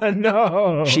 On. Come on,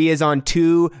 no. She is on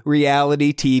 2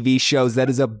 reality TV shows. That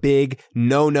is a big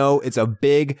no. It's a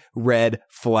big red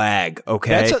flag.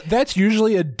 Okay. That's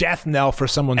usually a death knell for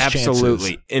someone's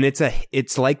Absolutely. chances. And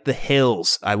it's like The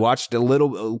Hills. I watched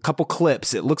a couple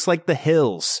clips. It looks like The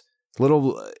Hills.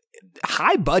 Little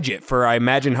high budget for, I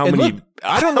imagine, how many.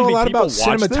 I don't know a lot about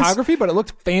cinematography, cinematography, but it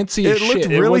looked fancy as shit. It looked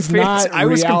really fancy. Not I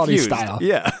was reality confused. style.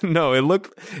 Yeah, no, it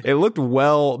looked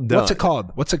well done. What's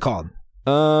it called?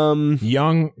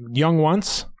 Young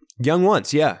Once? Young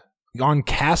Once, yeah. On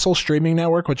Castle streaming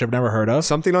network, which I've never heard of.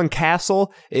 Something on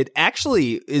Castle. It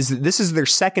actually is. This is their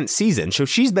 2nd season, so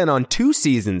she's been on 2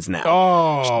 seasons now.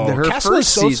 Oh, her Castle first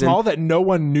is so season, small that no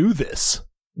one knew this.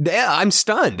 Yeah, I'm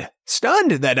stunned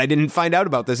that I didn't find out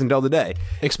about this until today.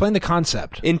 Explain the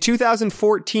concept. In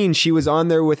 2014, she was on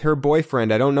there with her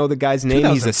boyfriend. I don't know the guy's name.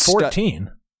 2014.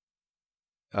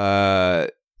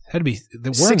 Had to be.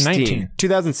 We're in 19.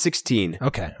 2016.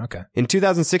 Okay. In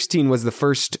 2016 was the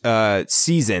first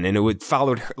season, and it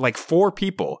followed her, like 4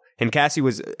 people. And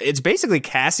it's basically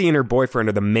Cassie and her boyfriend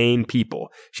are the main people.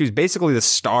 She was basically the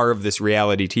star of this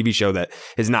reality TV show that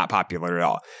is not popular at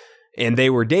all. And they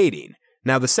were dating.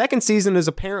 Now, the 2nd season is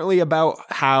apparently about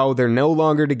how they're no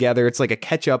longer together. It's like a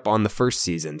catch-up on the 1st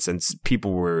season, since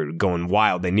people were going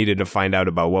wild. They needed to find out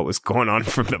about what was going on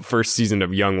from the 1st season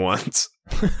of Young Ones.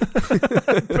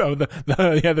 The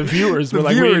viewers were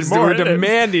were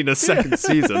demanding a 2nd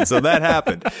season, so that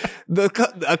happened.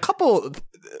 A couple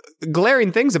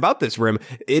glaring things about this room.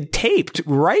 It taped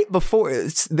right before.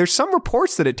 There's some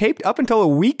reports that it taped up until a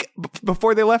week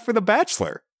before they left for The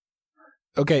Bachelor.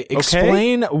 Okay,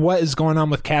 explain what is going on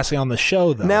with Cassie on the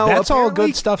show, though. Now, that's all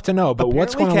good stuff to know, but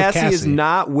what's going on with Cassie? Cassie is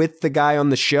not with the guy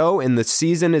on the show, and the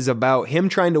season is about him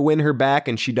trying to win her back,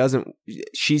 and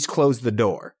she's closed the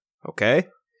door, okay?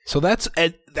 So that's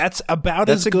about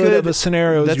as good of a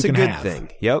scenario as you can have. That's a good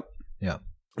thing, yep. Yeah.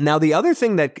 Now, the other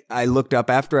thing that I looked up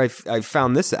after I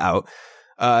found this out,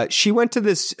 she went to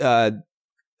this, a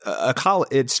college.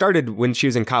 It started when she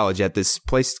was in college at this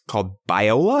place called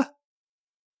Biola.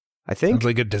 I think. Sounds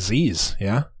like a disease,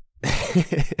 yeah?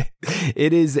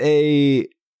 It is a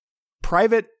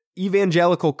private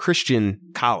evangelical Christian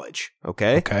college,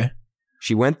 okay? Okay.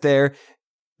 She went there.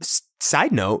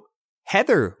 Side note,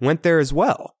 Heather went there as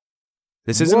well.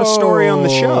 This isn't a story on the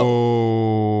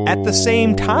show. At the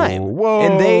same time. Whoa.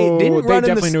 And they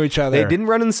definitely knew each other. They didn't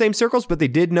run in the same circles, but they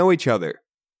did know each other,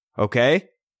 okay?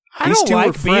 These two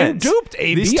were being duped,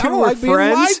 AB. These two were being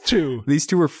lied to. These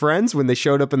two were friends when they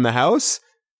showed up in the house.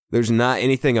 There's not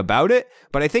anything about it,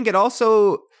 but I think it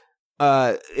also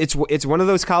it's one of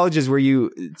those colleges where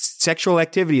sexual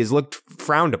activity is looked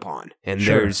frowned upon, and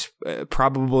there's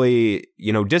probably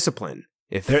discipline.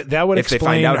 That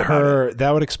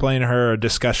would explain her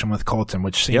discussion with Colton,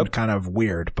 which seemed kind of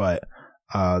weird, but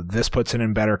this puts it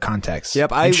in better context.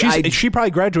 Yep, she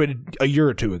probably graduated a year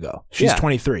or 2 ago. She's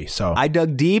 23, so I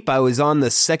dug deep. I was on the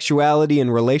sexuality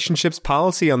and relationships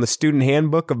policy on the student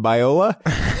handbook of Biola.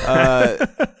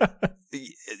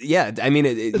 Yeah, I mean,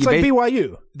 it's like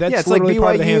BYU. That's it's like BYU.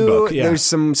 Part of the handbook. Yeah. There's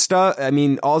some stuff. I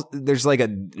mean, there's like a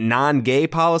non-gay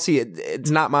policy. It's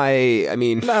not my. I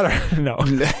mean, no.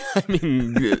 I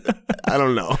mean, I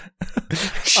don't know.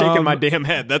 Shaking my damn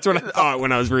head. That's what I thought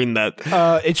when I was reading that.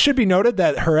 It should be noted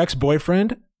that her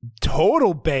ex-boyfriend,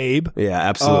 total babe. Yeah,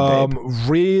 absolute babe.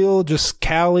 Real, just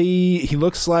Callie. He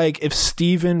looks like if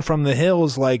Steven from The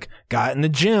Hills got in the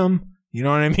gym. You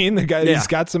know what I mean? The guy, he's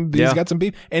got some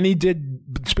beef. And he did,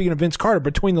 speaking of Vince Carter,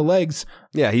 between the legs.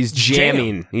 Yeah, he's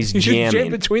jamming. He's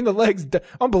jamming. Between the legs.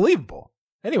 Unbelievable.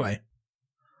 Anywing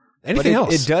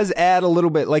else? It does add a little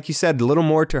bit, like you said, a little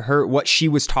more to her, what she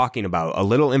was talking about, a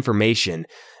little information.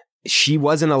 She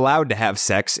wasn't allowed to have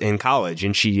sex in college,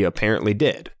 and she apparently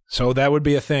did. So that would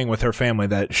be a thing with her family.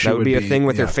 That would be a thing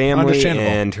with her family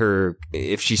and her,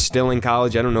 if she's still in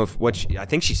college. I don't know I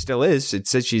think she still is. It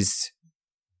says she's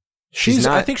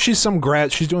not, I think she's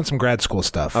doing some grad school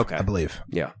stuff. Okay. I believe.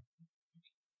 Yeah.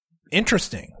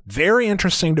 Interesting. Very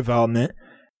interesting development.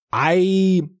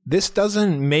 This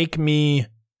doesn't make me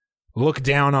look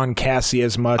down on Cassie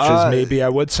as much as maybe I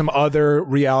would some other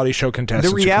reality show contestants.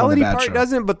 The reality part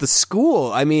doesn't, but the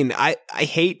school, I mean, I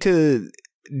hate to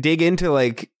dig into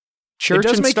church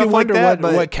and stuff like that.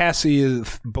 What Cassie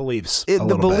believes.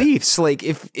 The beliefs,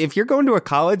 if you're going to a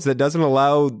college that doesn't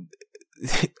allow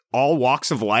all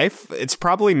walks of life, it's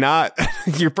probably not.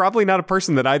 You're probably not a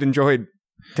person that I'd enjoy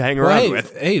to hang around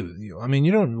with. Hey, I mean,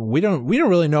 we don't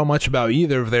really know much about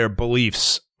either of their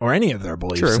beliefs or any of their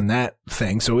beliefs True. in that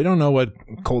thing. So we don't know what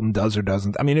Colton does or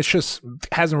doesn't. I mean, it's just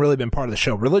hasn't really been part of the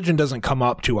show. Religion doesn't come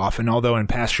up too often, although in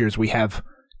past years we have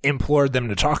implored them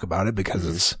to talk about it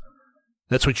because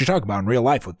that's what you talk about in real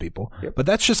life with people. Yep. But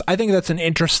that's just, I think that's an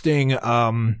interesting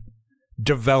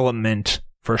development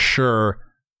for sure.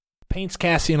 Paints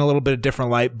Cassie in a little bit of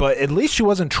different light, but at least she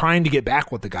wasn't trying to get back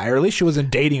with the guy, or at least she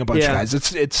wasn't dating a bunch of guys.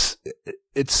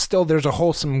 It's still, there's a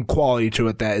wholesome quality to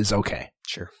it that is okay.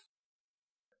 Sure.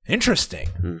 Interesting.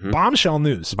 Mm-hmm. Bombshell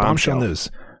news.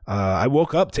 I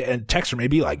woke up and text her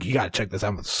maybe like, you got to check this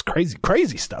out. It's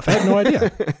crazy stuff. I had no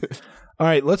idea. All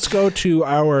right, let's go to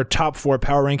our top 4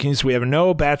 power rankings. We have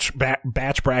no batch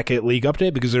bracket league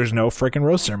update because there's no freaking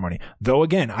roast ceremony. Though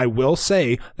again, I will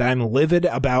say that I'm livid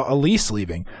about Elise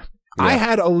leaving.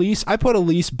 Yeah. I put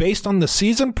Elise based on the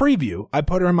season preview. I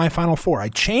put her in my final 4. I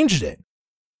changed it.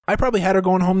 I probably had her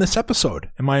going home this episode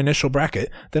in my initial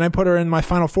bracket. Then I put her in my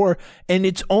final 4, and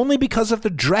it's only because of the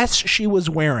dress she was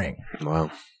wearing. Wow.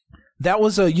 That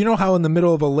was you know how in the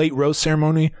middle of a late roast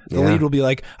ceremony, the lead will be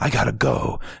like, I gotta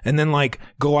go. And then like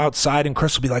go outside and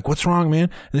Chris will be like, what's wrong, man?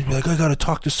 And then be like, I gotta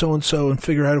talk to so-and-so and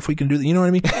figure out if we can do that. You know what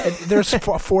I mean? There's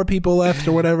 4 people left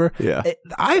or whatever. Yeah.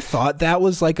 I thought that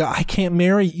was like, I can't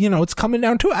marry, it's coming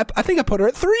down to it. I think I put her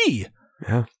at 3.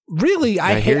 Yeah. Really,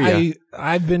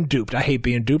 I've been duped. I hate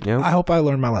being duped. Yep. I hope I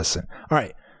learned my lesson. All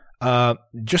right.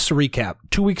 Just to recap,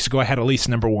 2 weeks ago I had Elise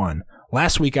number 1.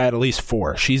 Last week I had Elise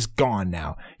 4. She's gone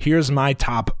now. Here's my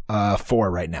top 4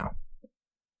 right now.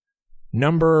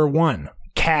 Number 1,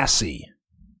 Cassie.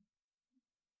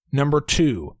 Number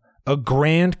 2, a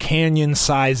Grand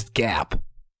Canyon-sized gap.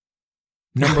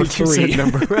 Number 3.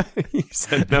 You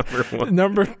said number 1.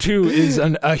 Number 2 is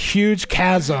a huge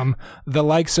chasm, the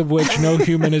likes of which no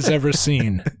human has ever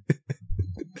seen.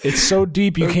 It's so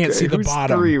deep you can't see the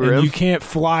bottom, 3, and you can't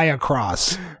fly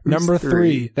across. Number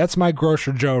 3, that's my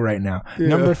Grocer Joe right now. Yeah.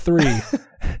 Number 3,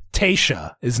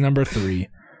 Tasha is number 3.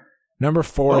 Number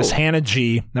 4 is Hannah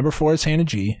G.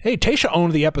 Hey, Tasha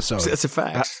owned the episode. That's a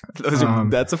fact.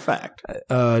 That's a fact.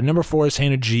 Number 4 is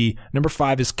Hannah G. Number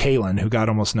 5 is Kaylin, who got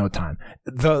almost no time.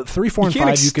 The 3, 4, and 5 you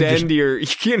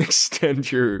can't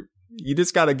extend your. You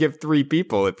just got to give 3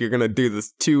 people if you're going to do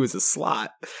this 2 as a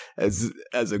slot as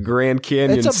a Grand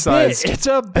Canyon size. It's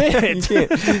a bit.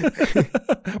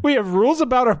 We have rules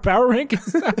about our power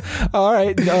rankings. All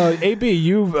right, AB,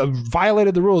 you've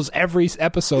violated the rules every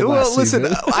episode. Well, listen,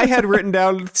 I had written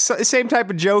down same type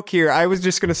of joke here. I was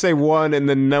just going to say 1 and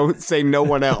then say no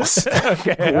one else.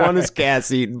 Okay, 1 is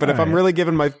Cassie, but if I'm really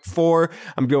giving my 4,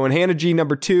 I'm going Hannah G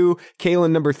number 2,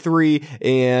 Kaylin number 3,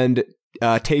 and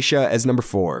Tasha as number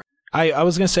 4. I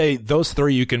was going to say those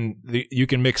 3 you can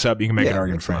mix up. You can make an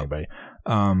argument for anybody.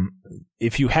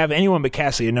 If you have anyone but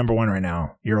Cassie at number 1 right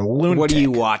now, you're a lunatic. What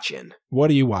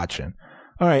are you watching?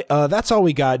 All right. That's all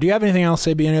we got. Do you have anything else,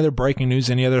 AB? Any other breaking news?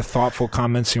 Any other thoughtful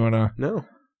comments you want to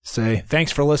say?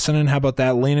 Thanks for listening. How about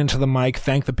that? Lean into the mic.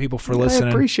 Thank the people for listening.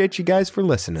 I appreciate you guys for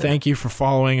listening. Thank you for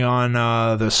following on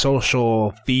the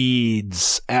social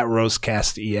feeds at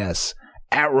RoastcastES.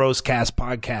 At Roastcast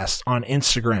Podcast on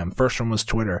Instagram. First one was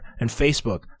Twitter, and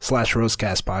Facebook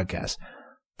 /Roastcast Podcast.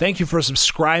 Thank you for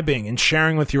subscribing and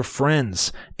sharing with your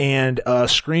friends and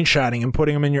screenshotting and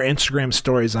putting them in your Instagram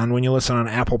stories on when you listen on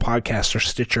Apple Podcasts or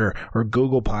Stitcher or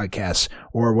Google Podcasts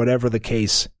or whatever the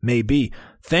case may be.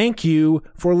 Thank you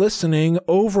for listening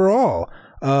overall.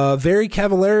 Very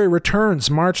Cavallari returns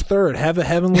March 3rd. Have a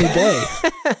heavenly day.